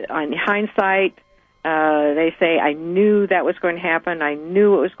hindsight, they say, I knew that was going to happen. I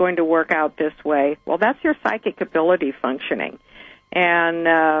knew it was going to work out this way. Well, that's your psychic ability functioning. And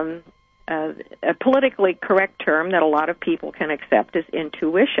a politically correct term that a lot of people can accept is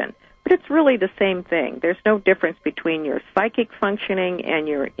intuition. But it's really the same thing. There's no difference between your psychic functioning and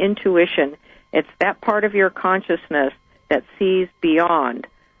your intuition. It's that part of your consciousness that sees beyond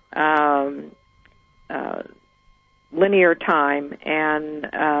linear time and,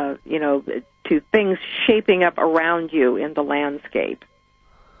 to things shaping up around you in the landscape.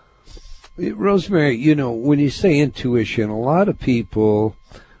 Rosemary, when you say intuition, a lot of people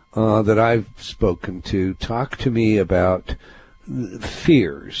that I've spoken to talk to me about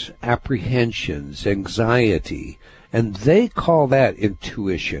fears, apprehensions, anxiety, and they call that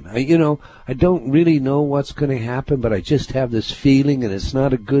intuition. I don't really know what's going to happen, but I just have this feeling, and it's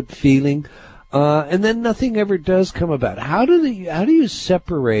not a good feeling. And then nothing ever does come about. How do you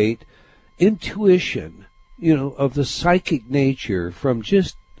separate intuition, of the psychic nature from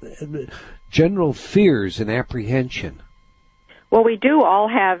just general fears and apprehension? Well, we do all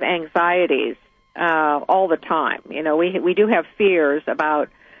have anxieties all the time. We do have fears about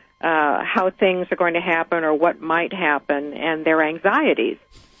how things are going to happen or what might happen, and they're anxieties.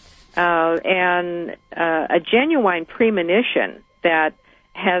 and a genuine premonition that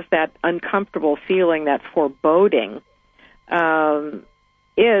has that uncomfortable feeling, that foreboding,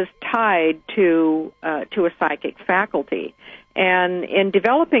 is tied to a psychic faculty. And in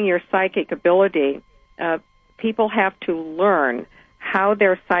developing your psychic ability, people have to learn how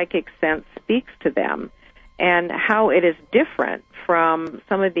their psychic sense speaks to them and how it is different from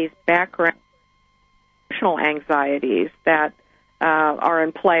some of these background anxieties that are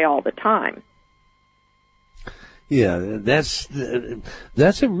in play all the time. Yeah, that's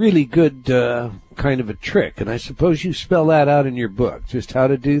a really good kind of a trick, and I suppose you spell that out in your book, just how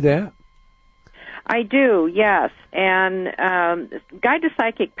to do that? I do, yes. And Guide to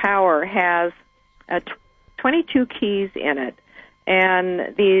Psychic Power has 22 keys in it,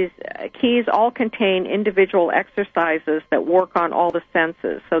 and these keys all contain individual exercises that work on all the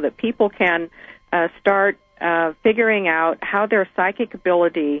senses so that people can start figuring out how their psychic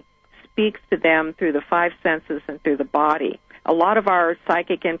ability speaks to them through the five senses and through the body. A lot of our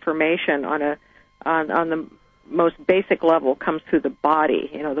psychic information on the most basic level comes through the body.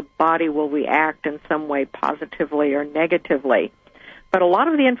 You know, the body will react in some way positively or negatively. But a lot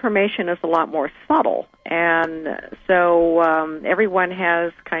of the information is a lot more subtle, and so everyone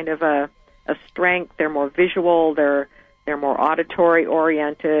has kind of a strength. They're more visual, they're more auditory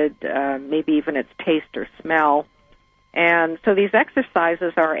oriented, maybe even it's taste or smell. And so these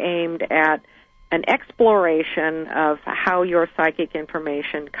exercises are aimed at an exploration of how your psychic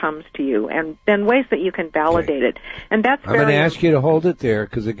information comes to you, and then ways that you can validate it. And that's I'm going to ask you to hold it there,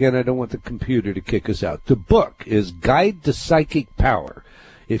 because, again, I don't want the computer to kick us out. The book is Guide to Psychic Power.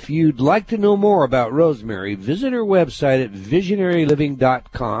 If you'd like to know more about Rosemary, visit her website at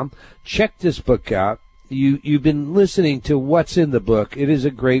visionaryliving.com. Check this book out. You've been listening to what's in the book. It is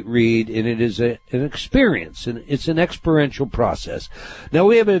a great read, and it is an experience, and it's an experiential process. Now,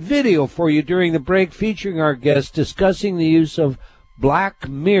 we have a video for you during the break featuring our guest discussing the use of black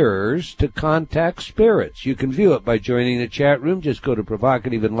mirrors to contact spirits. You can view it by joining the chat room. Just go to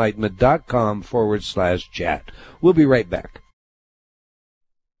provocativeenlightenment.com/chat. We'll be right back.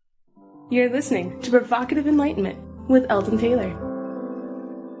 You're listening to Provocative Enlightenment with Eldon Taylor.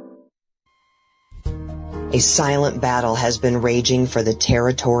 A silent battle has been raging for the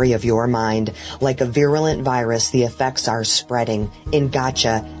territory of your mind. Like a virulent virus, the effects are spreading. In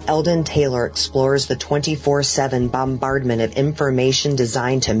Gotcha, Eldon Taylor explores the 24/7 bombardment of information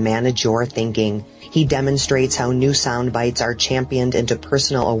designed to manage your thinking. He demonstrates how new sound bites are championed into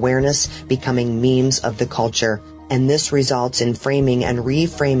personal awareness, becoming memes of the culture. And this results in framing and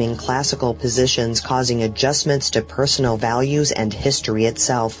reframing classical positions, causing adjustments to personal values and history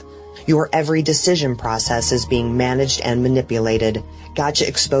itself. Your every decision process is being managed and manipulated. Gotcha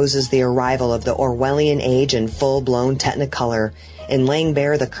exposes the arrival of the Orwellian age in full-blown technicolor. In laying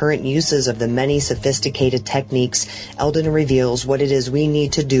bare the current uses of the many sophisticated techniques, Eldon reveals what it is we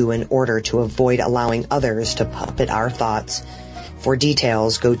need to do in order to avoid allowing others to puppet our thoughts. For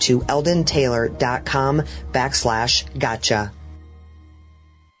details, go to eldontaylor.com/gotcha.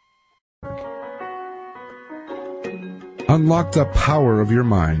 Unlock the power of your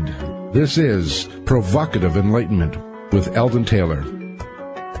mind. This is Provocative Enlightenment with Eldon Taylor.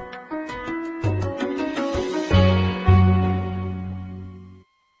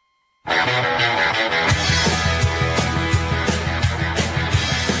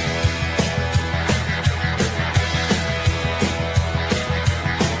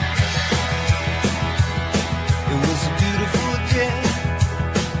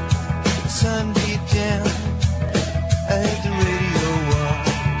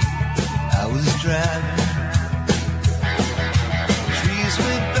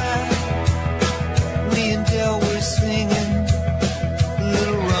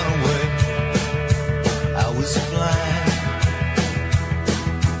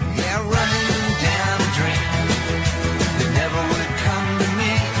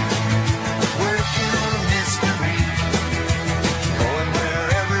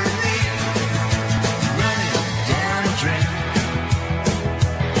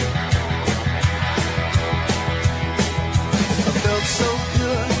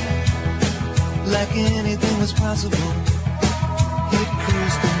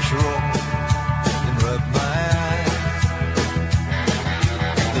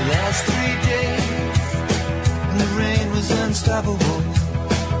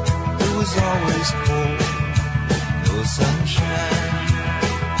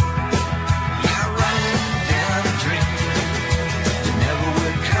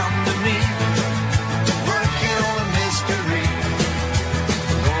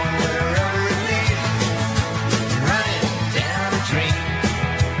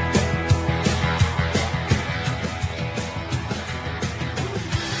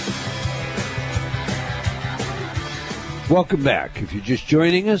 Welcome back. If you're just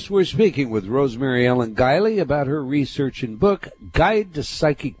joining us, we're speaking with Rosemary Ellen Guiley about her research and book, Guide to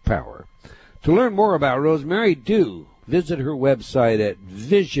Psychic Power. To learn more about Rosemary, do visit her website at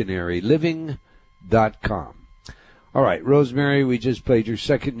visionaryliving.com. All right, Rosemary, we just played your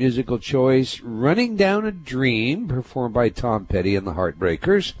second musical choice, Running Down a Dream, performed by Tom Petty and the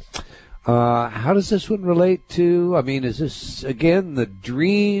Heartbreakers. How does this one relate to, is this, again, the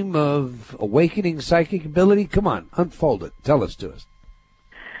dream of awakening psychic ability? Come on, unfold it. Tell us to us.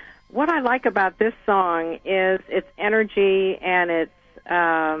 What I like about this song is its energy and its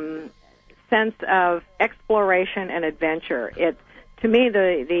sense of exploration and adventure. To me,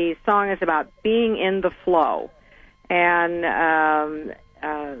 the song is about being in the flow. And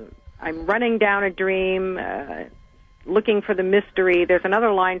I'm running down a dream, looking for the mystery. There's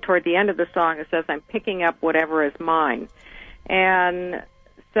another line toward the end of the song that says, I'm picking up whatever is mine. And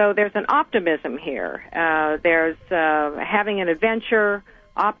so there's an optimism here. There's having an adventure,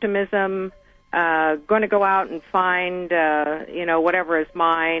 optimism, going to go out and find, whatever is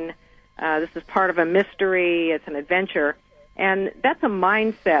mine. This is part of a mystery. It's an adventure. And that's a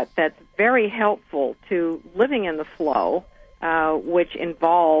mindset that's very helpful to living in the flow, which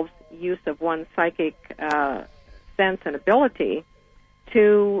involves use of one's psychic sense and ability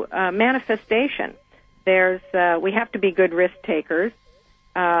to manifestation. We have to be good risk takers.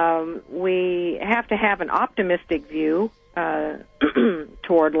 We have to have an optimistic view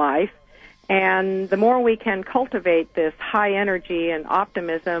toward life. And the more we can cultivate this high energy and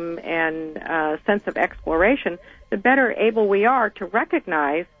optimism and sense of exploration, the better able we are to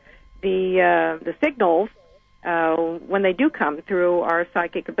recognize the signals when they do come through our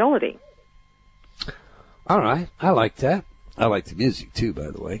psychic ability. All right. I like that. I like the music, too,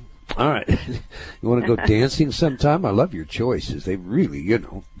 by the way. All right. You want to go dancing sometime? I love your choices. They really,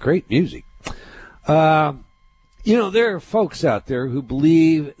 great music. There are folks out there who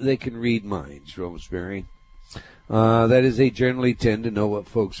believe they can read minds, Rosemary. That is, they generally tend to know what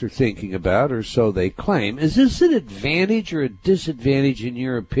folks are thinking about, or so they claim. Is this an advantage or a disadvantage in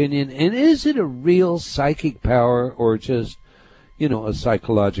your opinion? And is it a real psychic power or just, a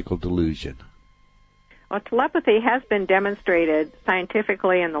psychological delusion? Well, telepathy has been demonstrated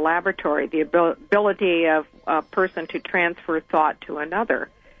scientifically in the laboratory, the ability of a person to transfer thought to another.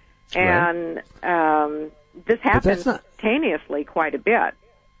 And this happens spontaneously quite a bit.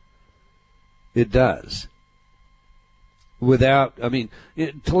 It does.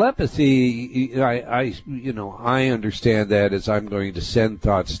 Telepathy, I understand that as I'm going to send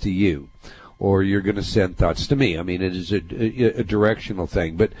thoughts to you, or you're going to send thoughts to me. It is a directional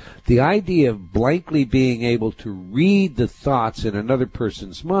thing. But the idea of blankly being able to read the thoughts in another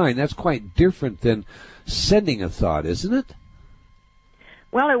person's mind, that's quite different than sending a thought, isn't it?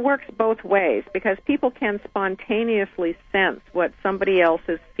 Well, it works both ways, because people can spontaneously sense what somebody else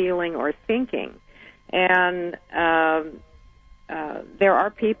is feeling or thinking. And there are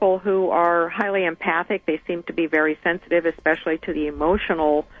people who are highly empathic. They seem to be very sensitive, especially to the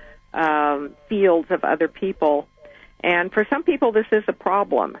emotional fields of other people. And for some people, this is a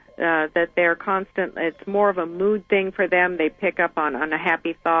problem, that they're it's more of a mood thing for them. They pick up on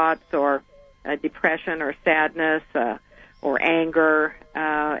unhappy thoughts or depression or sadness or anger.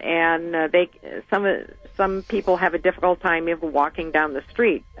 And some people have a difficult time even walking down the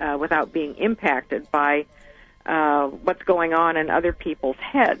street without being impacted by what's going on in other people's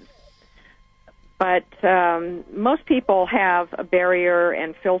heads. But most people have a barrier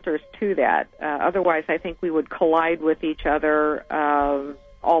and filters to that. Otherwise, I think we would collide with each other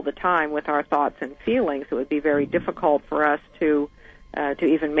all the time with our thoughts and feelings. It would be very difficult for us to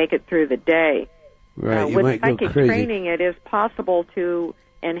even make it through the day. Right, with psychic training, it is possible to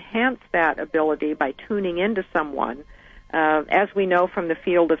enhance that ability by tuning into someone. As we know from the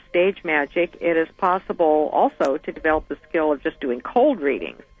field of stage magic, it is possible also to develop the skill of just doing cold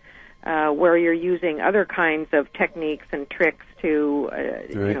readings, where you're using other kinds of techniques and tricks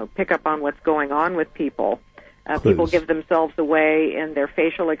to pick up on what's going on with people. People give themselves away in their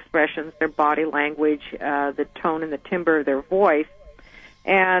facial expressions, their body language, the tone and the timbre of their voice.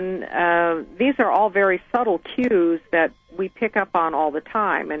 And these are all very subtle cues that we pick up on all the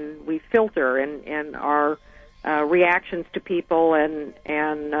time, and we filter in our reactions to people and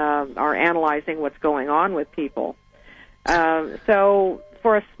are analyzing what's going on with people. So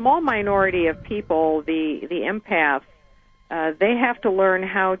for a small minority of people, the empaths, they have to learn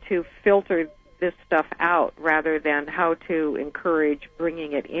how to filter this stuff out rather than how to encourage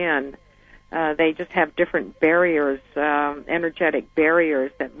bringing it in. They just have different barriers, energetic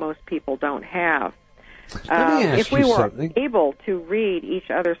barriers that most people don't have. If we were able to read each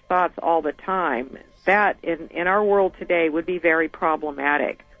other's thoughts all the time, that in our world today would be very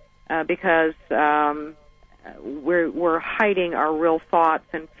problematic because we're hiding our real thoughts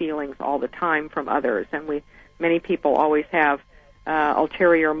and feelings all the time from others, and many people always have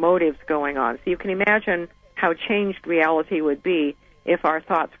ulterior motives going on. So you can imagine how changed reality would be if our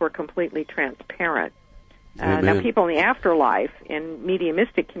thoughts were completely transparent. Now, people in the afterlife, in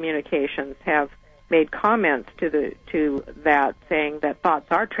mediumistic communications, have made comments to that, saying that thoughts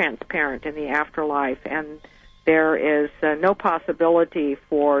are transparent in the afterlife, and there is no possibility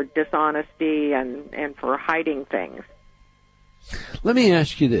for dishonesty and for hiding things. Let me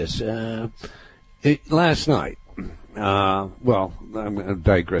ask you this. Last night, well, I'm going to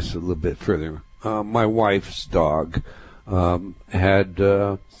digress a little bit further. My wife's dog had,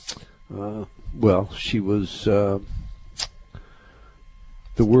 she was, the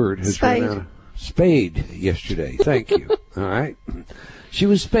word has run out. Spayed yesterday. Thank you. All right. She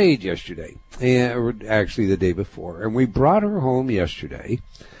was spayed yesterday, and actually the day before. And we brought her home yesterday,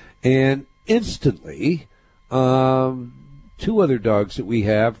 and instantly, 2 other dogs that we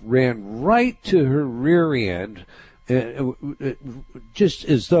have ran right to her rear end, just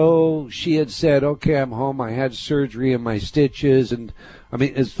as though she had said, okay, I'm home, I had surgery and my stitches, and I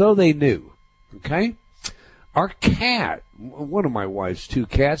mean, as though they knew. Okay? Our cat, one of my wife's 2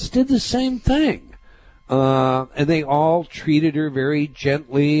 cats, did the same thing. And they all treated her very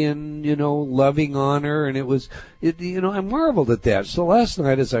gently and, loving on her. And I marveled at that. So last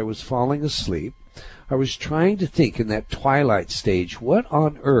night as I was falling asleep, I was trying to think in that twilight stage, what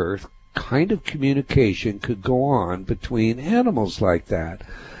on earth kind of communication could go on between animals like that?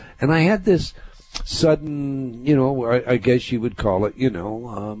 And I had this sudden, I guess you would call it,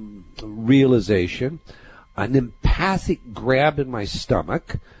 realization, an empathic grab in my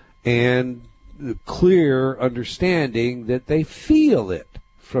stomach, and the clear understanding that they feel it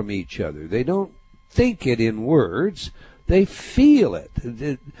from each other. They don't think it in words. They feel it.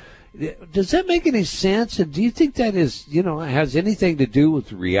 Does that make any sense? And do you think that is, has anything to do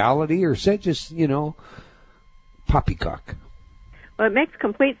with reality, or is that just, poppycock? Well, it makes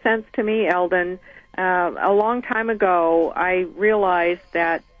complete sense to me, Eldon. A long time ago, I realized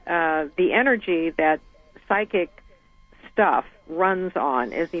that the energy that psychic stuff runs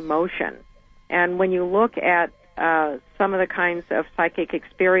on is emotion. And when you look at some of the kinds of psychic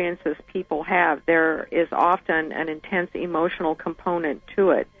experiences people have, there is often an intense emotional component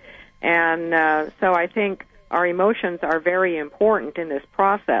to it. And so I think our emotions are very important in this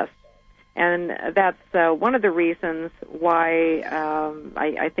process. And that's one of the reasons why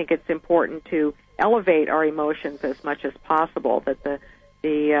I think it's important to elevate our emotions as much as possible, that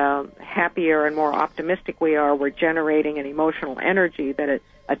the happier and more optimistic we are, we're generating an emotional energy that it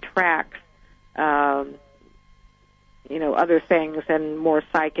attracts other things and more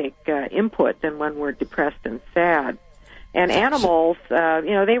psychic input than when we're depressed and sad. And animals,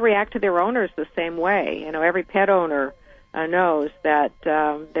 they react to their owners the same way. Every pet owner knows that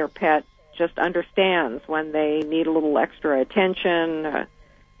their pet just understands when they need a little extra attention.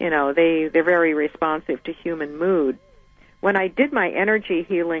 They're very responsive to human mood. When I did my energy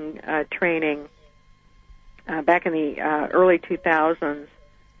healing training back in the early 2000s,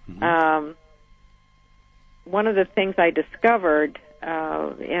 one of the things I discovered,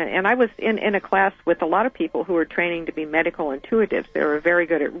 and I was in a class with a lot of people who were training to be medical intuitives. They were very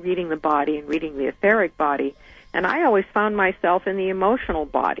good at reading the body and reading the etheric body, and I always found myself in the emotional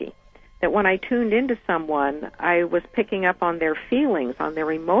body, that when I tuned into someone, I was picking up on their feelings, on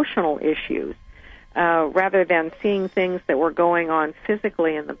their emotional issues, rather than seeing things that were going on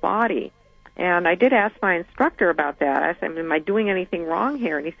physically in the body. And I did ask my instructor about that. I said, am I doing anything wrong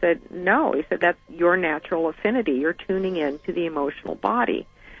here? And he said, no. He said, that's your natural affinity. You're tuning in to the emotional body.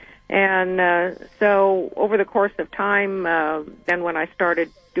 And so over the course of time, then when I started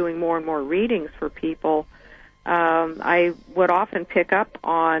doing more and more readings for people, I would often pick up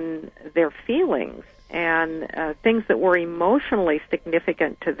on their feelings and things that were emotionally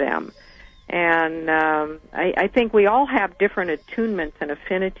significant to them. And I think we all have different attunements and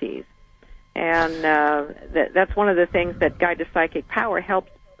affinities. And that's one of the things that Guided Psychic Power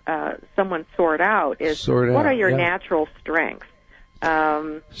helps someone sort out is what are your natural strengths?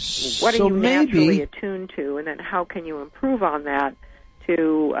 What are you naturally attuned to? And then how can you improve on that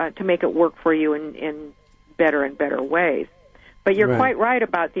to make it work for you in better and better ways? But you're quite right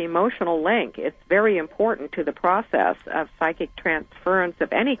about the emotional link. It's very important to the process of psychic transference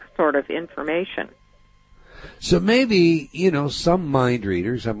of any sort of information. So maybe, some mind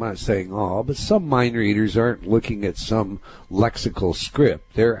readers, I'm not saying all, but some mind readers aren't looking at some lexical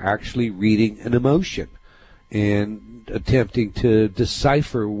script. They're actually reading an emotion. and attempting to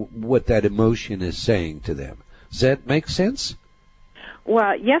decipher what that emotion is saying to them. Does that make sense?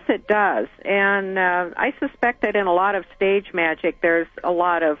 Well, yes, it does. And I suspect that in a lot of stage magic, there's a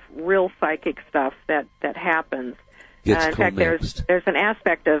lot of real psychic stuff that happens. In fact, there's an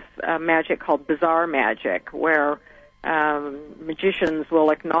aspect of magic called bizarre magic, where magicians will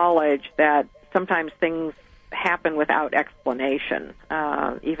acknowledge that sometimes things happen without explanation,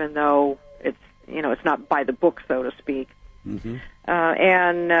 even though it's not by the book, so to speak. Mm-hmm.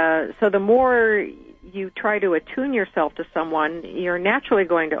 So the more you try to attune yourself to someone, you're naturally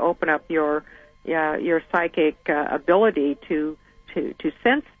going to open up your psychic ability to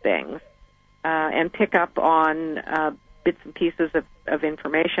sense things and pick up on bits and pieces of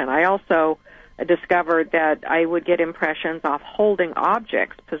information. I also discovered that I would get impressions off holding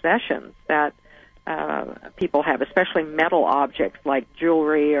objects, possessions that people have, especially metal objects like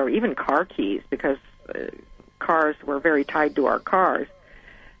jewelry or even car keys, because cars were very tied to our cars.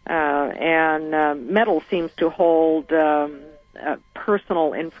 Metal seems to hold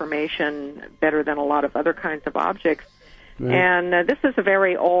personal information better than a lot of other kinds of objects. Right. And this is a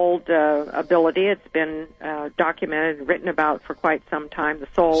very old ability. It's been documented and written about for quite some time, the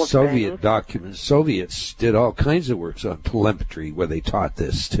soul of things. Soviets did all kinds of works on telemetry where they taught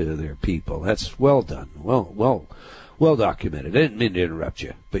this to their people. That's well done. Well documented. I didn't mean to interrupt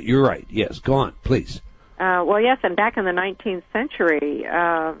you, but you're right. Yes, go on, please. Well, yes, and back in the 19th century,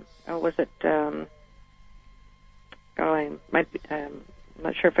 was it, I'm not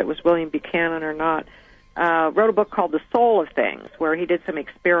sure if it was William Buchanan or not, wrote a book called The Soul of Things, where he did some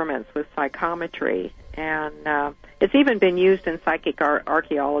experiments with psychometry, and it's even been used in psychic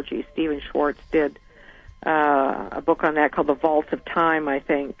archaeology. Stephen Schwartz did a book on that called The Vault of Time, I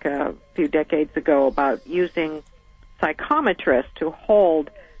think, a few decades ago, about using psychometrists to hold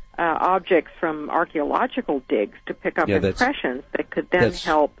objects from archaeological digs to pick up impressions that could then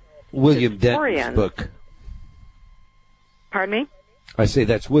help William historians. Denton's book. Pardon me? I say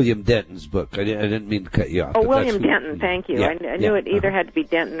that's William Denton's book. I didn't mean to cut you off. Oh, William Denton, thank you. I knew it either had to be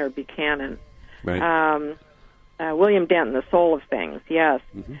Denton or Buchanan. Right. William Denton, The Soul of Things, yes.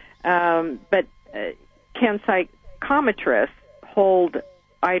 Mm-hmm. But can psychometrists hold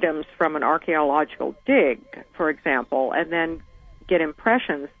items from an archaeological dig, for example, and then get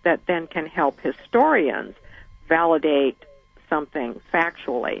impressions that then can help historians validate something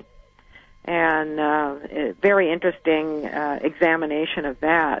factually? And a very interesting examination of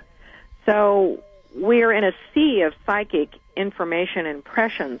that. So we're in a sea of psychic information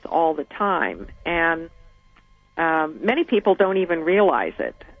impressions all the time, and many people don't even realize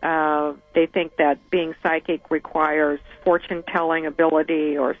it. They think that being psychic requires fortune-telling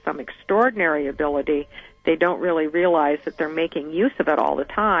ability or some extraordinary ability. They don't really realize that they're making use of it all the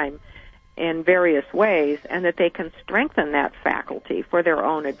time in various ways, and that they can strengthen that faculty for their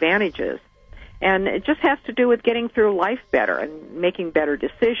own advantages. And it just has to do with getting through life better and making better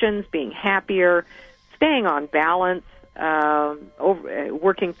decisions, being happier, staying on balance,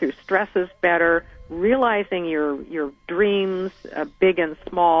 working through stresses better, realizing your dreams, big and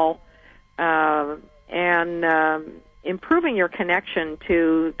small, and improving your connection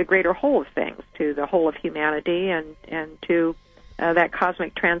to the greater whole of things, to the whole of humanity, and to that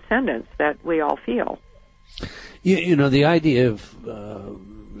cosmic transcendence that we all feel. You know, the idea of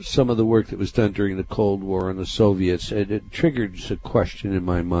some of the work that was done during the Cold War and the Soviets, it triggered a question in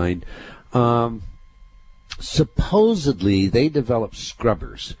my mind. Supposedly, they developed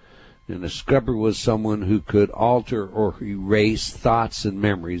scrubbers. And a scrubber was someone who could alter or erase thoughts and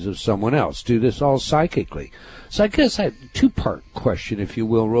memories of someone else, do this all psychically. So I guess I have a two-part question, if you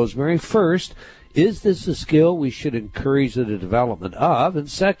will, Rosemary. First, is this a skill we should encourage the development of? And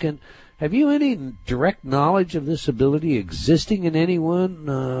second, have you any direct knowledge of this ability existing in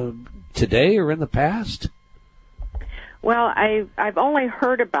anyone today or in the past? Well, I've only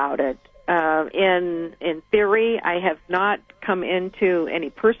heard about it in theory. I have not come into any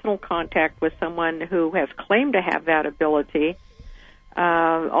personal contact with someone who has claimed to have that ability.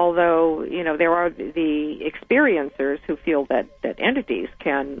 Although, you know, there are the experiencers who feel that entities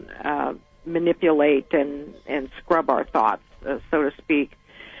can manipulate and scrub our thoughts, so to speak.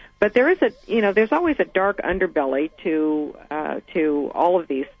 But there is there's always a dark underbelly to all of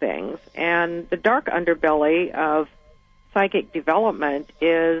these things, and the dark underbelly of psychic development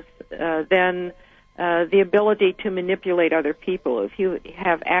is then the ability to manipulate other people. If you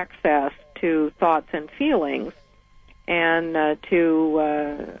have access to thoughts and feelings, and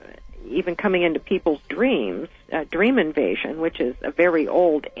to even coming into people's dreams, dream invasion, which is a very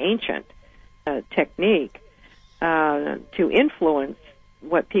old, ancient technique to influence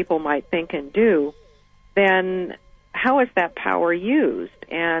what people might think and do, then how is that power used,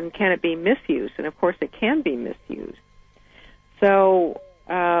 and can it be misused? And of course it can be misused. So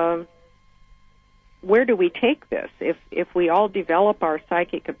where do we take this? If we all develop our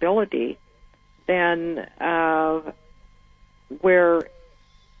psychic ability, then where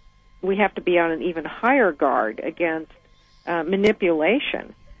we have to be on an even higher guard against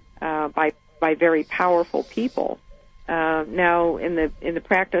manipulation by very powerful people. Now, in the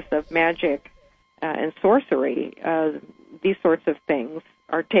practice of magic and sorcery, these sorts of things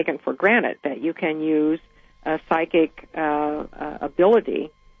are taken for granted, that you can use a psychic ability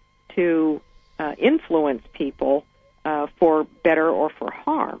to influence people for better or for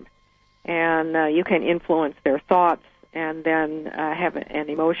harm. And you can influence their thoughts and then and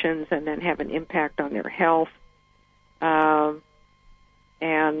emotions, and then have an impact on their health, and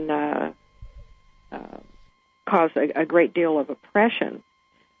cause a great deal of oppression.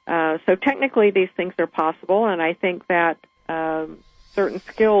 So technically these things are possible, and I think that certain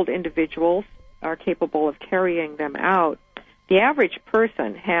skilled individuals are capable of carrying them out. The average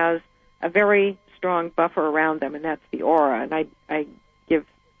person has a very strong buffer around them, and that's the aura. And I give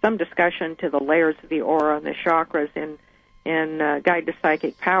some discussion to the layers of the aura and the chakras in Guide to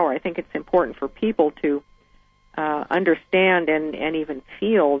Psychic Power. I think it's important for people to understand and even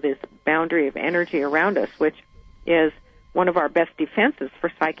feel this boundary of energy around us, which is one of our best defenses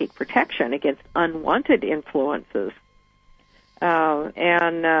for psychic protection against unwanted influences.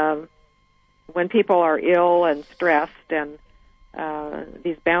 And when people are ill and stressed, and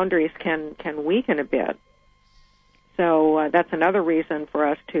these boundaries can weaken a bit. So that's another reason for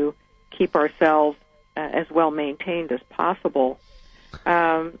us to keep ourselves as well maintained as possible.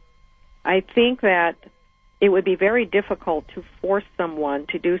 I think that it would be very difficult to force someone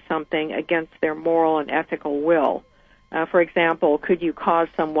to do something against their moral and ethical will. For example, could you cause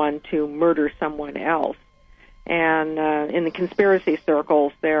someone to murder someone else? And in the conspiracy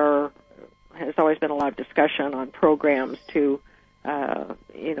circles, there has always been a lot of discussion on programs to,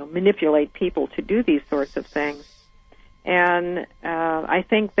 manipulate people to do these sorts of things. And I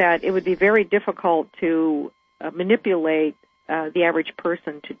think that it would be very difficult to manipulate the average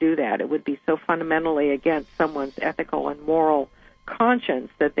person to do that. It would be so fundamentally against someone's ethical and moral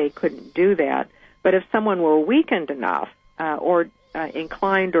conscience that they couldn't do that. But if someone were weakened enough or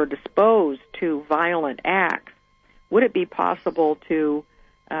inclined or disposed to violent acts, would it be possible to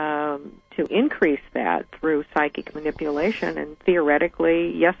increase that through psychic manipulation? And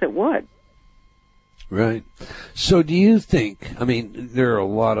theoretically, yes, it would. Right. So do you think, there are a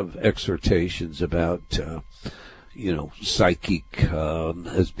lot of exhortations about, psychic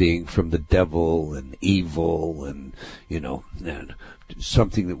as being from the devil and evil and, and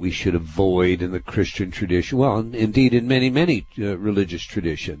something that we should avoid in the Christian tradition. Well, indeed, in many, many religious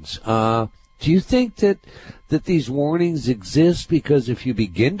traditions. Do you think that these warnings exist because if you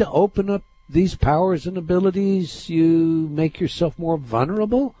begin to open up these powers and abilities, you make yourself more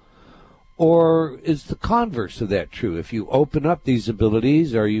vulnerable? Or is the converse of that true? If you open up these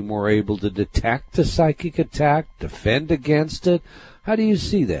abilities, are you more able to detect a psychic attack, defend against it? How do you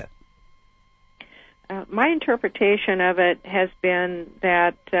see that? My interpretation of it has been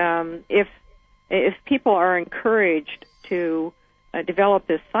that if people are encouraged to develop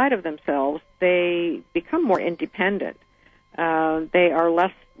this side of themselves, they become more independent. They are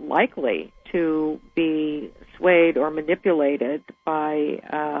less likely to be swayed or manipulated by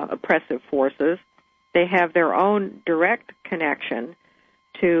oppressive forces. They have their own direct connection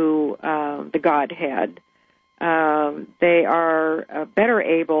to the Godhead. They are better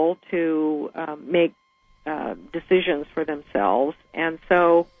able to make decisions for themselves, and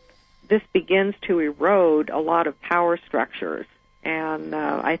so this begins to erode a lot of power structures. And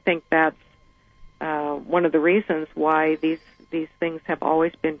I think that's one of the reasons why these things have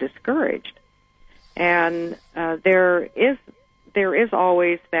always been discouraged. And there is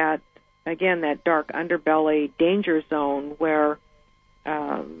always that dark underbelly danger zone where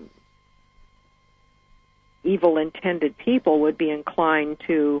evil intended people would be inclined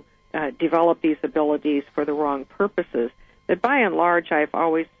to develop these abilities for the wrong purposes. But by and large, I've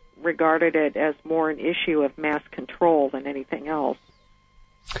always regarded it as more an issue of mass control than anything else.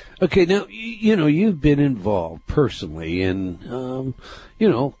 Okay, now, you've been involved personally in,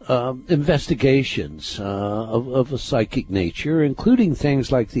 investigations of a psychic nature, including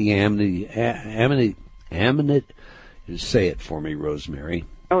things like the say it for me, Rosemary.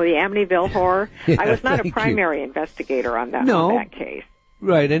 Oh, the Amityville Horror? Yeah, I was not a primary investigator on that case.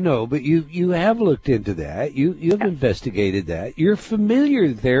 Right, I know, but you have looked into that. You have investigated that. You're familiar,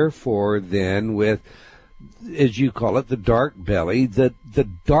 therefore, then, with as you call it, the dark belly, the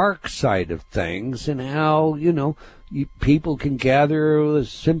dark side of things, and how, people can gather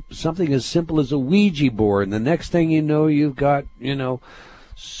something as simple as a Ouija board, and the next thing you know, you've got,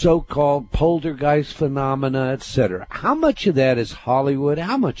 so-called poltergeist phenomena, etc. How much of that is Hollywood?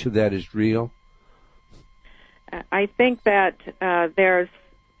 How much of that is real? I think that there's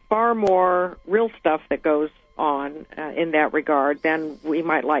far more real stuff that goes on in that regard than we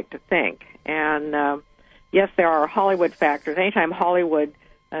might like to think. And yes, there are Hollywood factors. Anytime Hollywood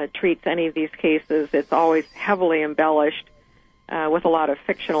treats any of these cases, it's always heavily embellished with a lot of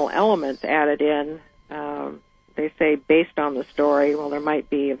fictional elements added in. They say based on the story. Well, there might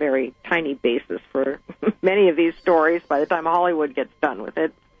be a very tiny basis for many of these stories by the time Hollywood gets done with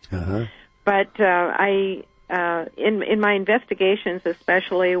it. Uh-huh. But in my investigations,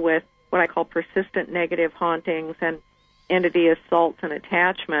 especially with what I call persistent negative hauntings and entity assaults and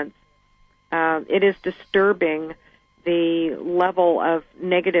attachments, it is disturbing the level of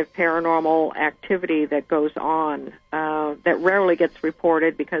negative paranormal activity that goes on that rarely gets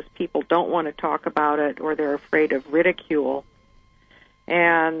reported because people don't want to talk about it or they're afraid of ridicule.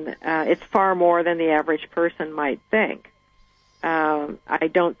 And it's far more than the average person might think. I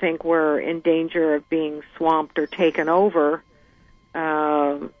don't think we're in danger of being swamped or taken over,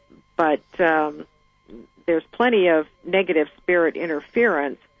 but there's plenty of negative spirit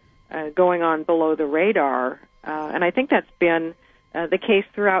interference going on below the radar, and I think that's been the case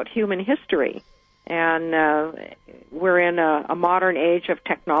throughout human history. And we're in a modern age of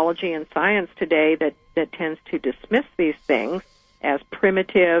technology and science today that tends to dismiss these things as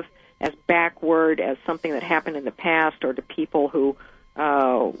primitive, as backward, as something that happened in the past, or to people who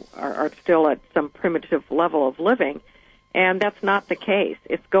are still at some primitive level of living. And that's not the case.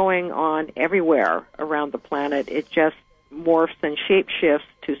 It's going on everywhere around the planet. It just morphs and shapeshifts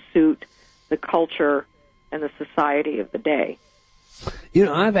to suit the culture and the society of the day.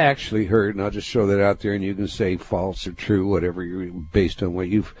 I've actually heard, and I'll just throw that out there, and you can say false or true, whatever, based on what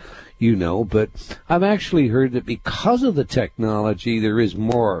but I've actually heard that because of the technology, there is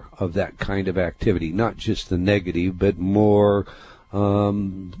more of that kind of activity, not just the negative, but more,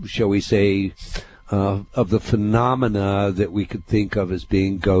 shall we say, of the phenomena that we could think of as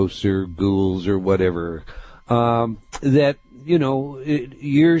being ghosts or ghouls or whatever, that,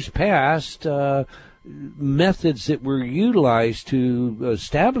 years past, methods that were utilized to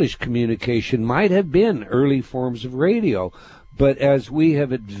establish communication might have been early forms of radio. But as we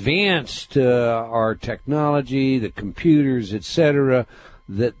have advanced our technology, the computers, etc.,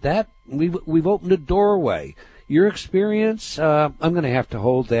 that we've opened a doorway. Your experience, I'm going to have to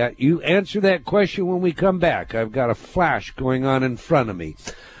hold that. You answer that question when we come back. I've got a flash going on in front of me.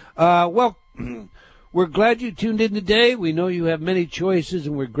 Well, we're glad you tuned in today. We know you have many choices,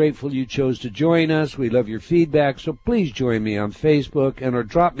 and we're grateful you chose to join us. We love your feedback, so please join me on Facebook or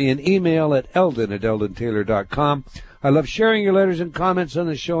drop me an email at eldon@eldontaylor.com. I love sharing your letters and comments on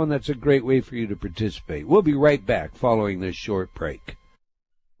the show, and that's a great way for you to participate. We'll be right back following this short break.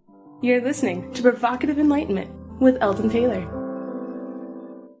 You're listening to Provocative Enlightenment with Eldon Taylor.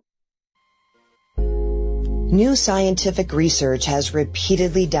 New scientific research has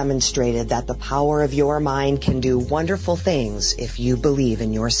repeatedly demonstrated that the power of your mind can do wonderful things if you believe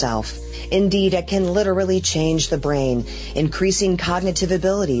in yourself. Indeed, it can literally change the brain, increasing cognitive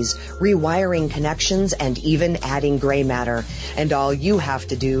abilities, rewiring connections, and even adding gray matter. And all you have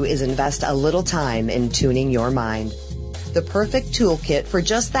to do is invest a little time in tuning your mind. The perfect toolkit for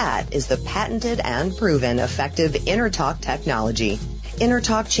just that is the patented and proven effective InnerTalk technology.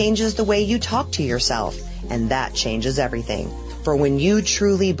 InnerTalk changes the way you talk to yourself, and that changes everything. For when you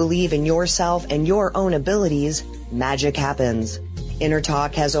truly believe in yourself and your own abilities, magic happens.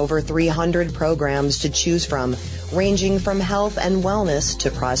 InnerTalk has over 300 programs to choose from, ranging from health and wellness to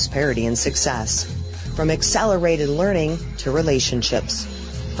prosperity and success. From accelerated learning to relationships.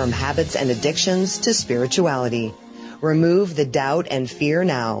 From habits and addictions to spirituality. Remove the doubt and fear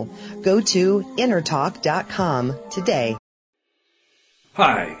now. Go to InnerTalk.com today.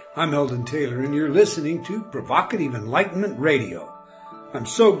 Hi, I'm Eldon Taylor, and you're listening to Provocative Enlightenment Radio. I'm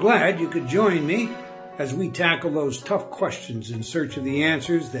so glad you could join me as we tackle those tough questions in search of the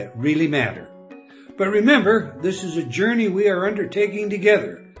answers that really matter. But remember, this is a journey we are undertaking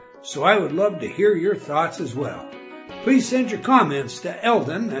together, so I would love to hear your thoughts as well. Please send your comments to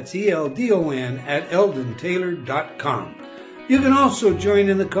Eldon, that's ELDON, at eldontaylor.com. You can also join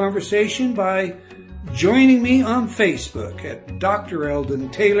in the conversation by joining me on Facebook at Dr. Eldon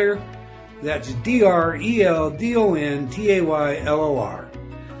Taylor, that's DRELDONTAYLOR.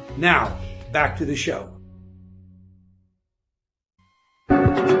 Now, back to the show.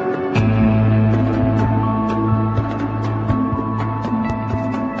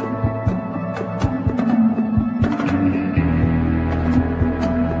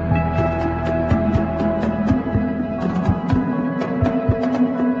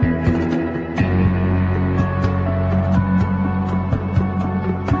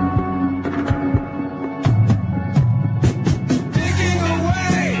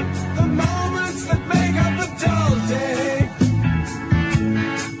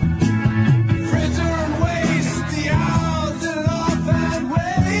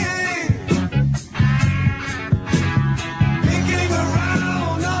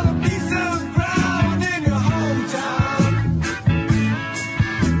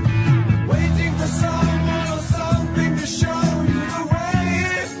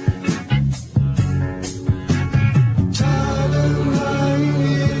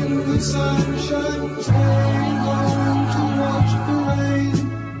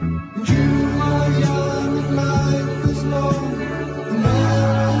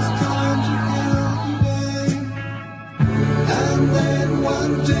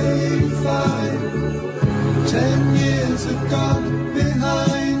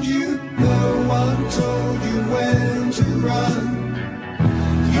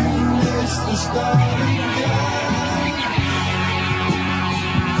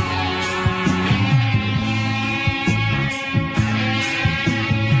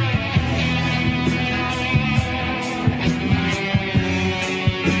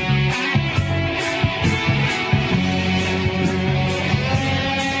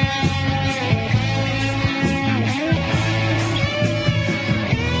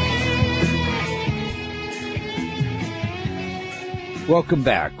 Welcome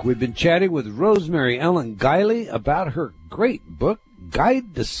back. We've been chatting with Rosemary Ellen Guiley about her great book,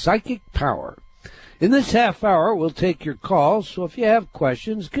 Guide to Psychic Power. In this half hour, we'll take your calls, so if you have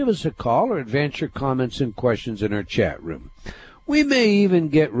questions, give us a call or advance your comments and questions in our chat room. We may even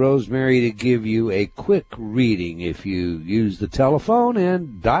get Rosemary to give you a quick reading if you use the telephone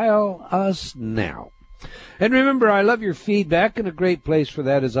and dial us now. And remember, I love your feedback, and a great place for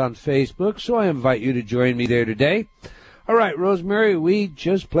that is on Facebook, so I invite you to join me there today. All right, Rosemary, we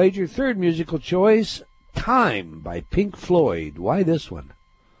just played your third musical choice, Time by Pink Floyd. Why this one?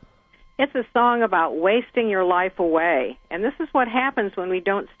 It's a song about wasting your life away. And this is what happens when we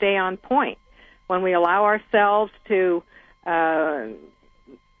don't stay on point, when we allow ourselves to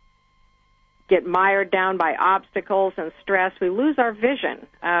get mired down by obstacles and stress. We lose our vision.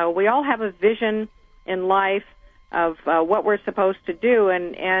 We all have a vision in life of what we're supposed to do,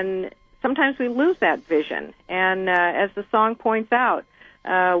 and sometimes we lose that vision. And as the song points out,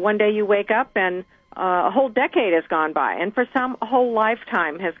 one day you wake up and a whole decade has gone by, and for some, a whole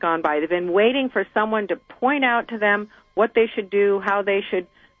lifetime has gone by. They've been waiting for someone to point out to them what they should do, how they should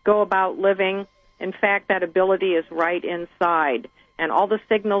go about living. In fact, that ability is right inside, and all the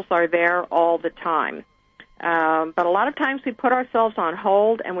signals are there all the time. But a lot of times we put ourselves on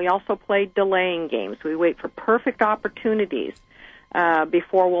hold, and we also play delaying games. We wait for perfect opportunities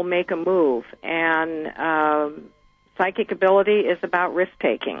before we'll make a move. And psychic ability is about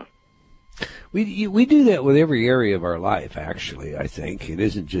risk-taking. We do that with every area of our life, actually, I think. It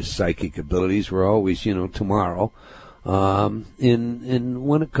isn't just psychic abilities. We're always, tomorrow. In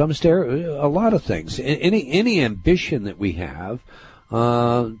when it comes to a lot of things. Any ambition that we have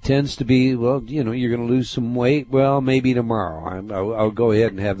tends to be, well, you're going to lose some weight. Well, maybe tomorrow. I'll go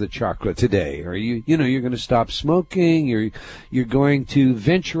ahead and have the chocolate today. Or you're going to stop smoking. You're going to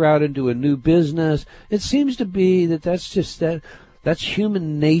venture out into a new business. It seems to be that's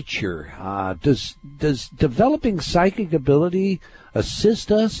human nature. Does developing psychic ability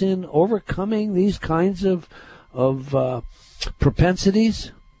assist us in overcoming these kinds of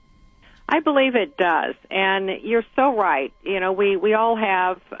propensities? I believe it does, and you're so right. We all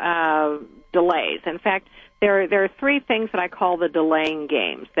have delays. In fact, there are three things that I call the delaying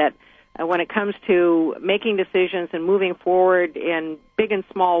games that when it comes to making decisions and moving forward in big and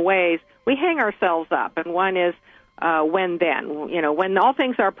small ways, we hang ourselves up. And one is when then. When all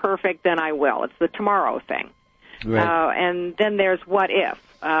things are perfect, then I will. It's the tomorrow thing. Right. And then there's what if.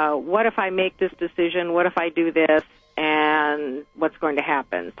 What if I make this decision? What if I do this? And what's going to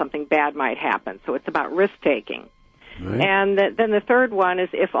happen? Something bad might happen. So it's about risk-taking. Right. And then the third one is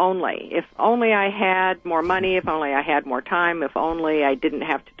if only. If only I had more money, if only I had more time, if only I didn't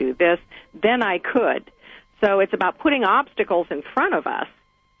have to do this, then I could. So it's about putting obstacles in front of us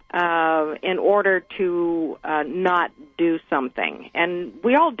in order to not do something. And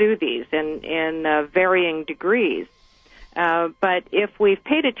we all do these in varying degrees. But if we've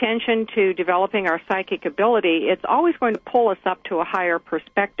paid attention to developing our psychic ability, it's always going to pull us up to a higher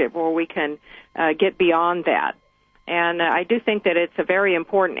perspective where we can get beyond that. And I do think that it's a very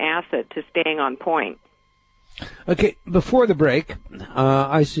important asset to staying on point. Okay, before the break,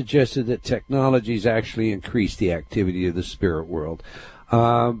 I suggested that technologies actually increase the activity of the spirit world.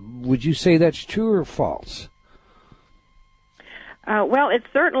 Would you say that's true or false? Well, it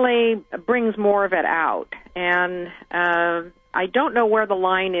certainly brings more of it out. And I don't know where the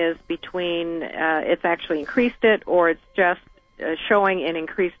line is between it's actually increased it or it's just showing in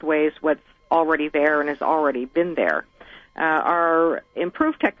increased ways what's already there and has already been there. Our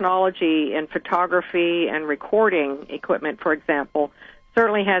improved technology in photography and recording equipment, for example,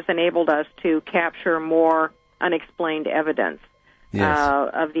 certainly has enabled us to capture more unexplained evidence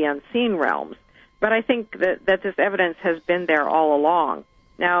of the unseen realms. But I think that this evidence has been there all along.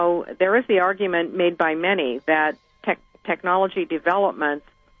 Now, there is the argument made by many that technology developments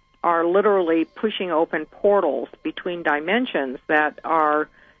are literally pushing open portals between dimensions that are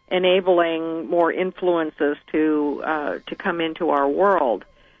enabling more influences to come into our world.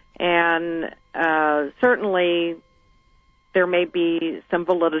 And certainly there may be some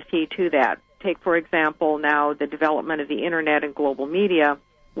validity to that. Take, for example, now the development of the Internet and global media.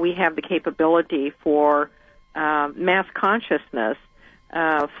 We have the capability for mass consciousness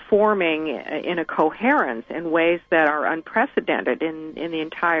forming in a coherence in ways that are unprecedented in the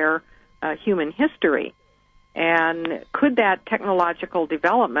entire human history. And could that technological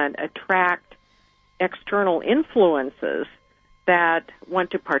development attract external influences that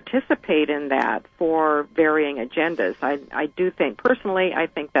want to participate in that for varying agendas? I do think, personally, I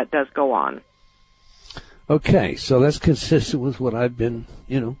think that does go on. Okay, so that's consistent with what I've been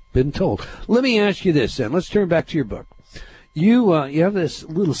told. Let me ask you this then. Let's turn back to your book. You have this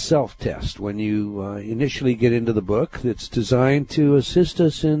little self-test when you initially get into the book that's designed to assist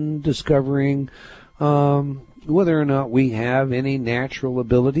us in discovering whether or not we have any natural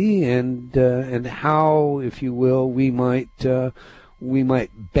ability and how, if you will, we might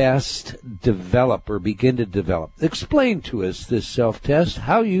best develop or begin to develop. Explain to us this self-test,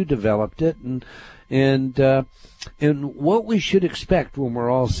 how you developed it, and what we should expect when we're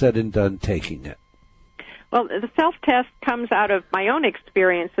all said and done taking it. Well, the self-test comes out of my own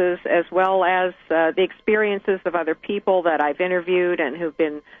experiences as well as the experiences of other people that I've interviewed and who've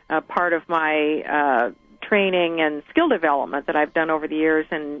been part of my training and skill development that I've done over the years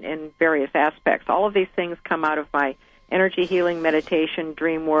in various aspects. All of these things come out of my energy healing, meditation,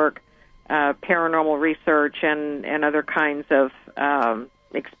 dream work, paranormal research, and other kinds of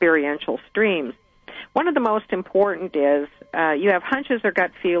experiential streams. One of the most important is you have hunches or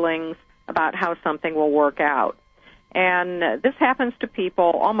gut feelings about how something will work out. And this happens to people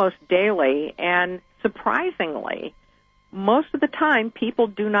almost daily, and surprisingly, most of the time people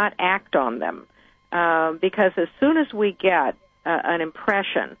do not act on them because as soon as we get an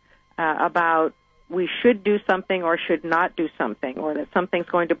impression about we should do something or should not do something, or that something's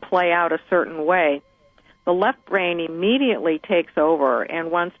going to play out a certain way, the left brain immediately takes over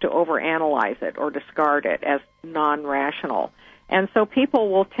and wants to overanalyze it or discard it as non-rational. And so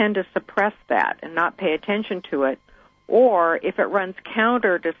people will tend to suppress that and not pay attention to it. Or if it runs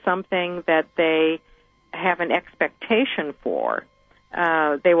counter to something that they have an expectation for,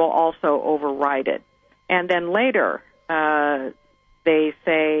 they will also override it. And then later, they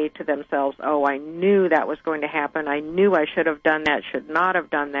say to themselves, oh, I knew that was going to happen. I knew I should have done that, should not have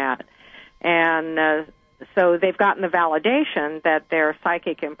done that. And so they've gotten the validation that their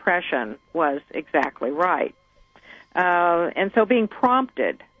psychic impression was exactly right. And so being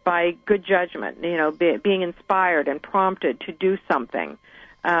prompted by good judgment, being inspired and prompted to do something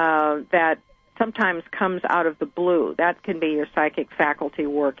that sometimes comes out of the blue, that can be your psychic faculty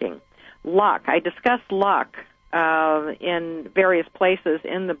working. Luck. I discuss luck in various places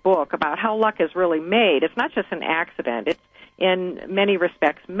in the book about how luck is really made. It's not just an accident. It's in many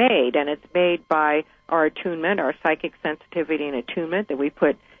respects made, and it's made by our attunement, our psychic sensitivity and attunement that we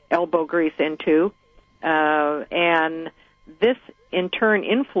put elbow grease into. And this, in turn,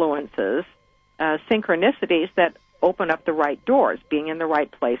 influences synchronicities that open up the right doors, being in the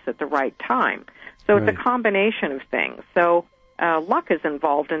right place at the right time. So It's a combination of things. So luck is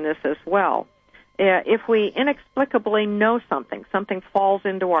involved in this as well. If we inexplicably know something falls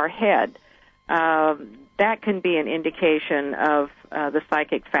into our head, that can be an indication of the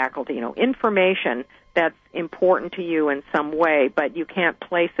psychic faculty, information that's important to you in some way, but you can't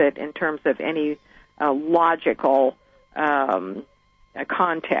place it in terms of any logical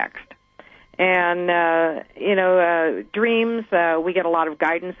context. And, dreams, we get a lot of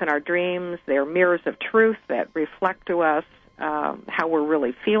guidance in our dreams. They're mirrors of truth that reflect to us how we're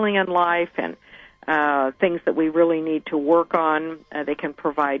really feeling in life and things that we really need to work on. They can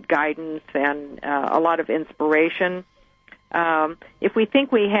provide guidance and a lot of inspiration. If we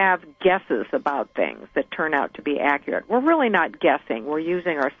think we have guesses about things that turn out to be accurate, we're really not guessing. We're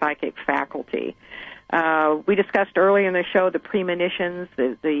using our psychic faculty. We discussed earlier in the show the premonitions,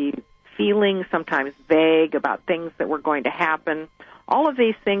 the feelings, sometimes vague, about things that were going to happen. All of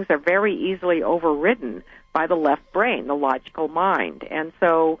these things are very easily overridden by the left brain, the logical mind. And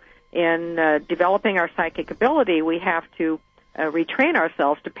so in developing our psychic ability, we have to retrain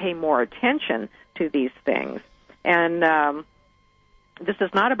ourselves to pay more attention to these things. And this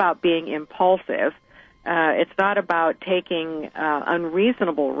is not about being impulsive. It's not about taking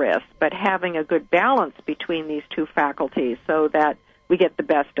unreasonable risks, but having a good balance between these two faculties so that we get the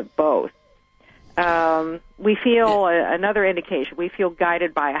best of both. We feel, another indication, we feel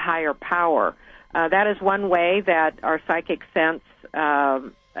guided by a higher power. That is one way that our psychic sense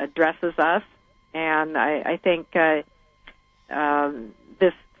addresses us, and I think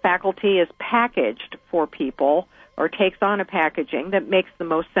this faculty is packaged for people or takes on a packaging that makes the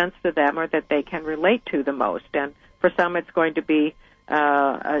most sense to them or that they can relate to the most. And for some, it's going to be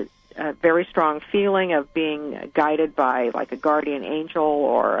a very strong feeling of being guided by like a guardian angel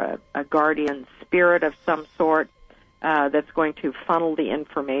or a guardian spirit of some sort. that's going to funnel the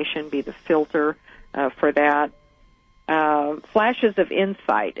information, be the filter for that. Flashes of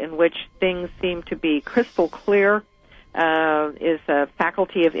insight in which things seem to be crystal clear is a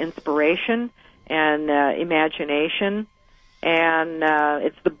faculty of inspiration and imagination. And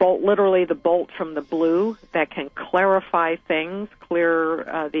it's the bolt, literally the bolt from the blue that can clarify things,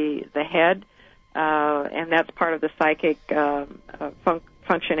 clear the head, and that's part of the psychic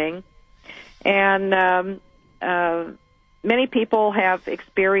functioning. And many people have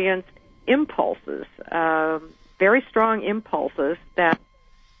experienced impulses, very strong impulses that...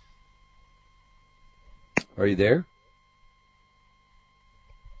 Are you there?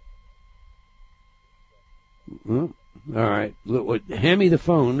 Well, all right. Hand me the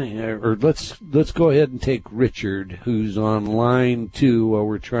phone, or let's go ahead and take Richard, who's on line 2, while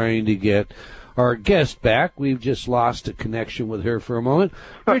we're trying to get our guest back. We've just lost a connection with her for a moment.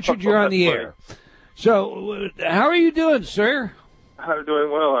 Richard, you're on the air. So, how are you doing, sir? I'm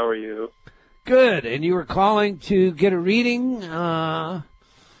doing well. How are you? Good. And you were calling to get a reading? Yeah,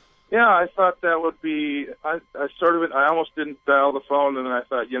 I thought that would be. I almost didn't dial the phone, and then I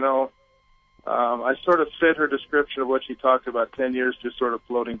thought, I sort of fit her description of what she talked about. 10 years just sort of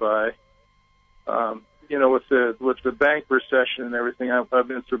floating by. With the bank recession and everything, I've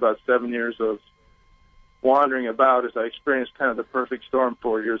been through about 7 years of wandering about as I experienced kind of the perfect storm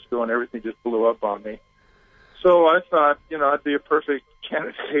 4 years ago, and everything just blew up on me. So I thought, I'd be a perfect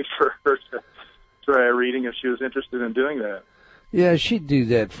candidate for her to try a reading if she was interested in doing that. Yeah, she'd do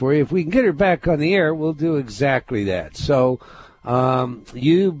that for you. If we can get her back on the air, we'll do exactly that. So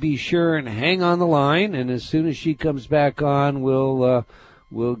you be sure and hang on the line, and as soon as she comes back on,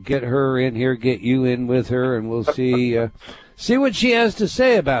 we'll get her in here, get you in with her, and we'll see what she has to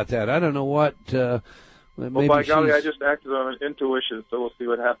say about that. I don't know what. Well, by golly, I just acted on an intuition, so we'll see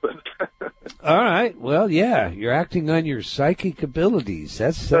what happens. All right. Well, yeah, you're acting on your psychic abilities.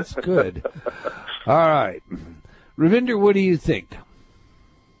 That's good. All right. Ravinder, what do you think?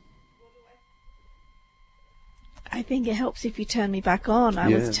 I think it helps if you turn me back on. I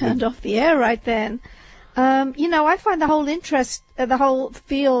was turned off the air right then. I find the whole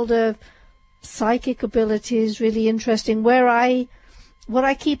field of psychic abilities really interesting. What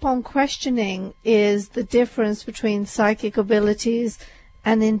I keep on questioning is the difference between psychic abilities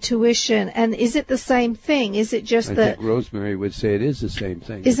and intuition. And is it the same thing? Is it just that... I think Rosemary would say it is the same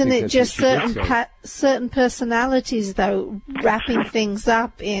thing. Isn't it just certain personalities, though, wrapping things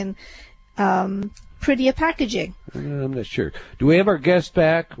up in prettier packaging? I'm not sure. Do we have our guest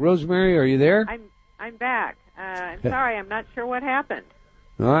back? Rosemary, are you there? I'm back. I'm sorry, I'm not sure what happened.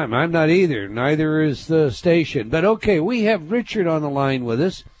 No, I'm not either. Neither is the station. But okay, we have Richard on the line with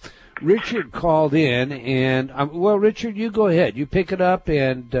us. Richard called in, and Richard, you go ahead. You pick it up,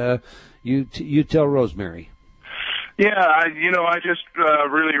 and you tell Rosemary. Yeah, I just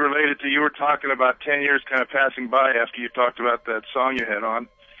really related to you were talking about 10 years kind of passing by after you talked about that song you had on.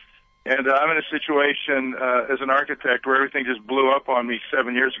 And I'm in a situation as an architect where everything just blew up on me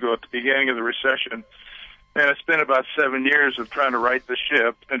 7 years ago at the beginning of the recession. And it's been about 7 years of trying to right the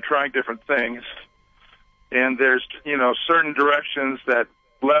ship and trying different things. And there's, certain directions that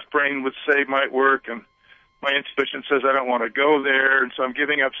left brain would say might work, and my intuition says I don't want to go there, and so I'm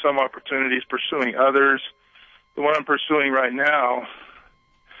giving up some opportunities, pursuing others. The one I'm pursuing right now,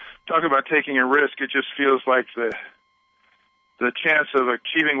 talk about taking a risk, it just feels like the chance of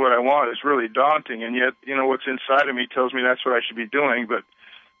achieving what I want is really daunting, and yet, what's inside of me tells me that's what I should be doing, but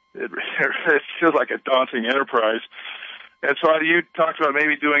it feels like a daunting enterprise. And so you talked about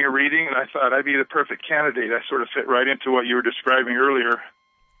maybe doing a reading, and I thought I'd be the perfect candidate. I sort of fit right into what you were describing earlier.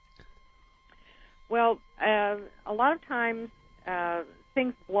 Well, a lot of times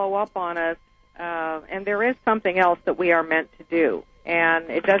things blow up on us, and there is something else that we are meant to do. And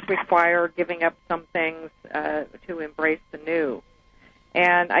it does require giving up some things to embrace the new.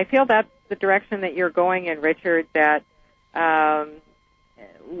 And I feel that's the direction that you're going in, Richard, that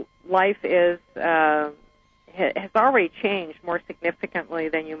life is has already changed more significantly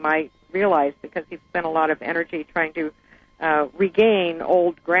than you might realize, because you've spent a lot of energy trying to regain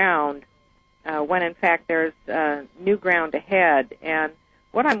old ground when, in fact, there's new ground ahead. And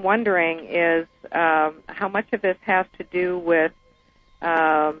what I'm wondering is how much of this has to do with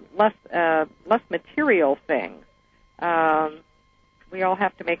less material things. We all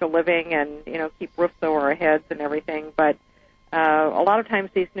have to make a living and, keep roofs over our heads and everything, but a lot of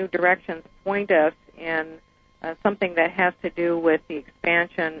times these new directions point us in something that has to do with the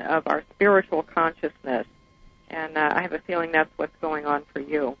expansion of our spiritual consciousness, and I have a feeling that's what's going on for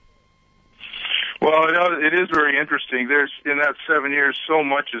you. Well, it is very interesting. In that 7 years, so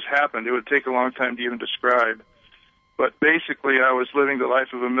much has happened. It would take a long time to even describe. But basically, I was living the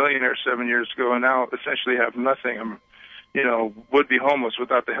life of a millionaire 7 years ago, and now essentially have nothing. I'm, would be homeless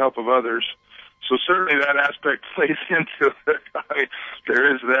without the help of others. So certainly that aspect plays into it. I mean,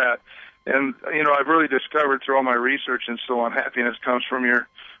 there is that. And, I've really discovered through all my research and so on, happiness comes from your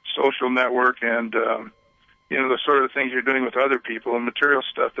social network and, the sort of things you're doing with other people. And material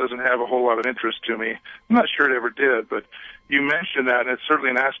stuff doesn't have a whole lot of interest to me. I'm not sure it ever did, but you mentioned that, and it's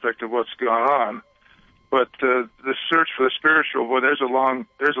certainly an aspect of what's gone on. But the search for the spiritual, boy, there's a long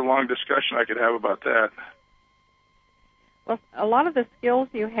discussion I could have about that. Well, a lot of the skills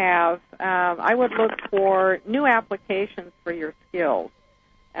you have, I would look for new applications for your skills,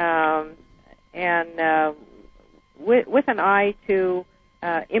 and with an eye to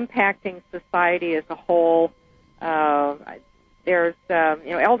impacting society as a whole. There's,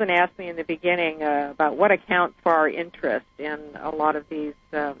 Eldon asked me in the beginning about what accounts for our interest in a lot of these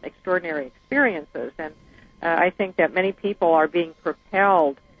extraordinary experiences, and I think that many people are being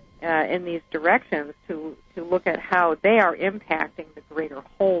propelled in these directions to look at how they are impacting the greater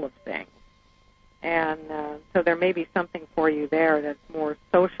whole of things. And so there may be something for you there that's more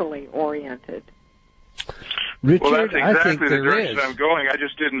socially oriented. Richard, well, that's exactly I think the there direction is. I'm going. I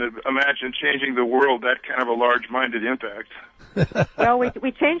just didn't imagine changing the world that kind of a large-minded impact. Well,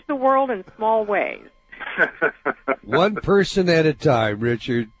 we change the world in small ways. One person at a time,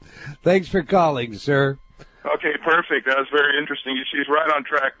 Richard. Thanks for calling, sir. Okay, perfect. That was very interesting. She's right on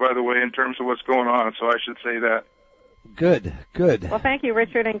track, by the way, in terms of what's going on, so I should say that. Good. Well, thank you,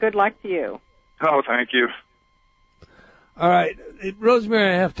 Richard, and good luck to you. Oh, thank you. All right,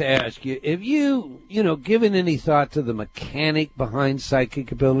 Rosemary, I have to ask you, have you, given any thought to the mechanic behind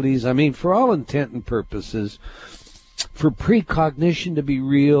psychic abilities? I mean, for all intent and purposes, for precognition to be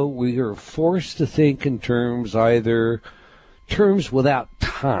real, we are forced to think in terms without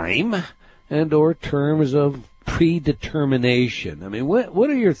time and or terms of predetermination. I mean, what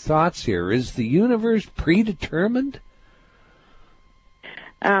are your thoughts here? Is the universe predetermined?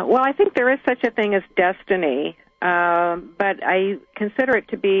 Well, I think there is such a thing as destiny. But I consider it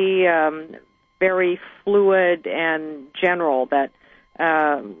to be very fluid and general, that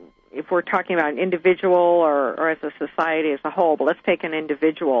if we're talking about an individual or as a society as a whole, but let's take an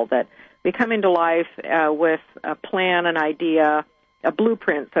individual, that we come into life with a plan, an idea, a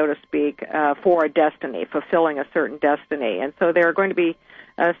blueprint, so to speak, for a destiny, fulfilling a certain destiny. And so there are going to be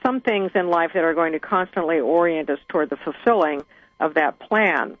some things in life that are going to constantly orient us toward the fulfilling of that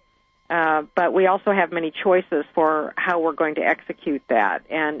plan. But we also have many choices for how we're going to execute that.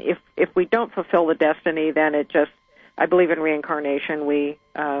 And if we don't fulfill the destiny, then I believe in reincarnation, we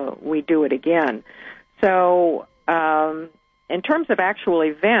do it again. So in terms of actual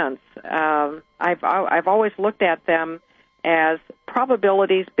events, I've always looked at them as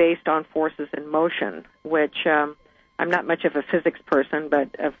probabilities based on forces in motion, which I'm not much of a physics person,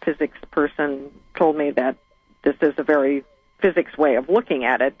 but a physics person told me that this is a very physics way of looking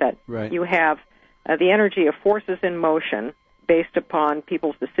at it, that right. You have the energy of forces in motion based upon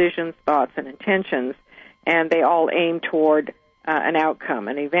people's decisions, thoughts, and intentions, and they all aim toward an outcome,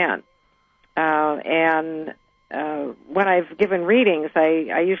 an event. And when I've given readings,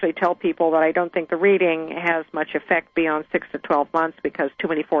 I usually tell people that I don't think the reading has much effect beyond 6 to 12 months because too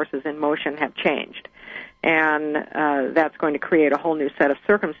many forces in motion have changed. And that's going to create a whole new set of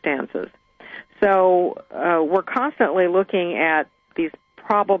circumstances. So we're constantly looking at these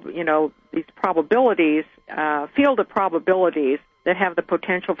probabilities, field of probabilities that have the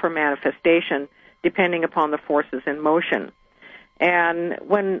potential for manifestation depending upon the forces in motion. And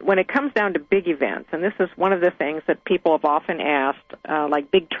when it comes down to big events, and this is one of the things that people have often asked, like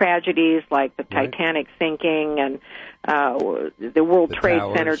big tragedies like the right. Titanic sinking and the World Trade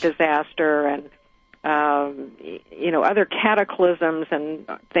Center disaster and other cataclysms and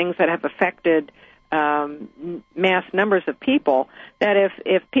things that have affected mass numbers of people, that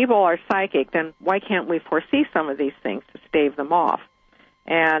if people are psychic, then why can't we foresee some of these things to stave them off?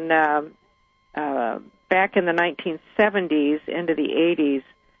 And back in the 1970s into the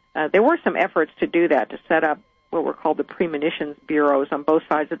 80s, there were some efforts to do that, to set up what were called the premonitions bureaus on both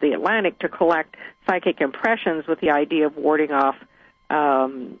sides of the Atlantic to collect psychic impressions with the idea of warding off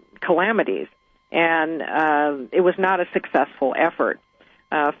calamities. And it was not a successful effort.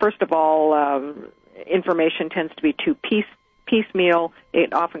 First of all, information tends to be too piecemeal.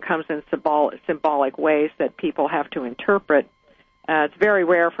 It often comes in symbolic ways that people have to interpret. It's very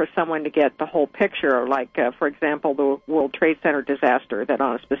rare for someone to get the whole picture, like, for example, the World Trade Center disaster, that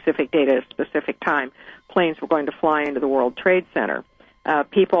on a specific date at a specific time, planes were going to fly into the World Trade Center.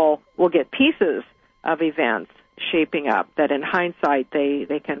 People will get pieces of events shaping up that in hindsight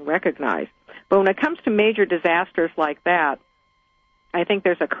they can recognize. But when it comes to major disasters like that, I think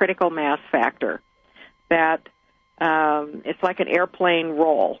there's a critical mass factor that it's like an airplane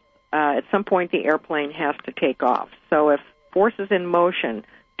roll. At some point, the airplane has to take off. So if forces in motion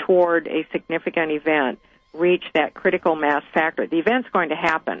toward a significant event reach that critical mass factor, the event's going to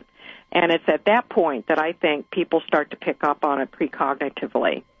happen. And it's at that point that I think people start to pick up on it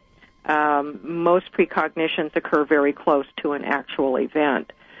precognitively. Most precognitions occur very close to an actual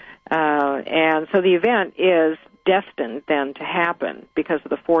event. And so the event is destined then to happen because of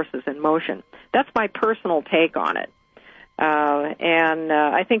the forces in motion. That's my personal take on it. And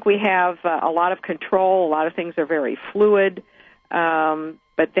I think we have a lot of control. A lot of things are very fluid.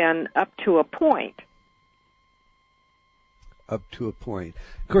 But then up to a point. Up to a point.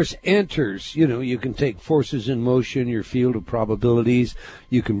 Of course, enters, you can take forces in motion, your field of probabilities.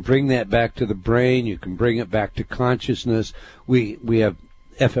 You can bring that back to the brain. You can bring it back to consciousness. We have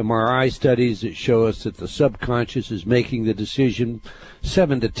fMRI studies that show us that the subconscious is making the decision 6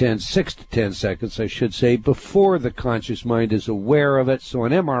 to 10 seconds, I should say, before the conscious mind is aware of it. So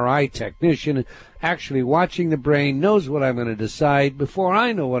an MRI technician actually watching the brain knows what I'm going to decide before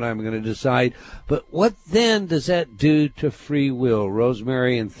I know what I'm going to decide. But what then does that do to free will?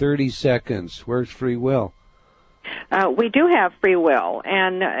 Rosemary, in 30 seconds, where's free will? We do have free will,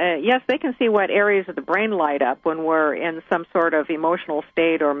 and yes, they can see what areas of the brain light up when we're in some sort of emotional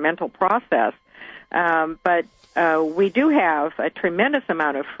state or mental process, but we do have a tremendous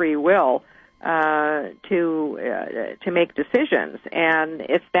amount of free will to make decisions, and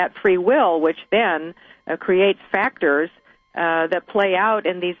it's that free will which then creates factors that play out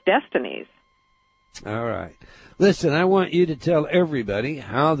in these destinies. All right. Listen, I want you to tell everybody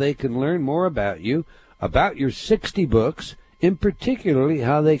how they can learn more about you, about your 60 books, in particularly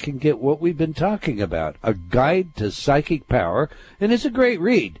how they can get what we've been talking about, A Guide to Psychic Power, and it's a great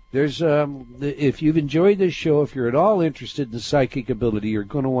read. There's, if you've enjoyed this show, if you're at all interested in psychic ability, you're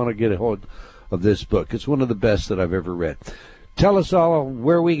going to want to get a hold of this book. It's one of the best that I've ever read. Tell us all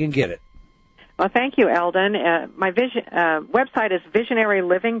where we can get it. Well, thank you, Eldon. My website is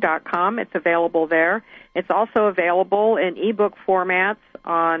visionaryliving.com. It's available there. It's also available in ebook formats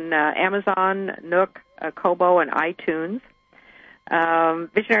on Amazon, Nook, Kobo, and iTunes.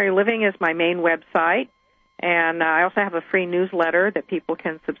 Visionary Living is my main website, and I also have a free newsletter that people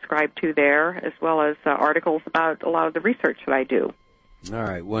can subscribe to there, as well as articles about a lot of the research that I do. All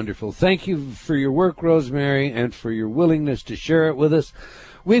right, wonderful. Thank you for your work, Rosemary, and for your willingness to share it with us.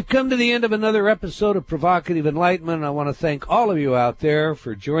 We've come to the end of another episode of Provocative Enlightenment. I want to thank all of you out there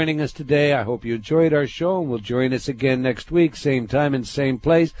for joining us today. I hope you enjoyed our show, and will join us again next week, same time and same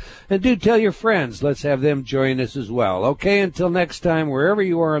place. And do tell your friends. Let's have them join us as well. Okay, until next time, wherever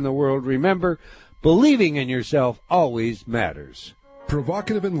you are in the world, remember, believing in yourself always matters.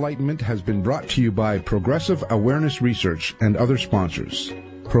 Provocative Enlightenment has been brought to you by Progressive Awareness Research and other sponsors.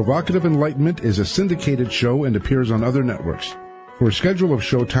 Provocative Enlightenment is a syndicated show and appears on other networks. For a schedule of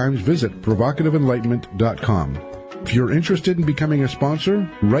show times, visit provocativeenlightenment.com. If you're interested in becoming a sponsor,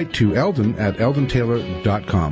 write to Eldon at eldontaylor.com.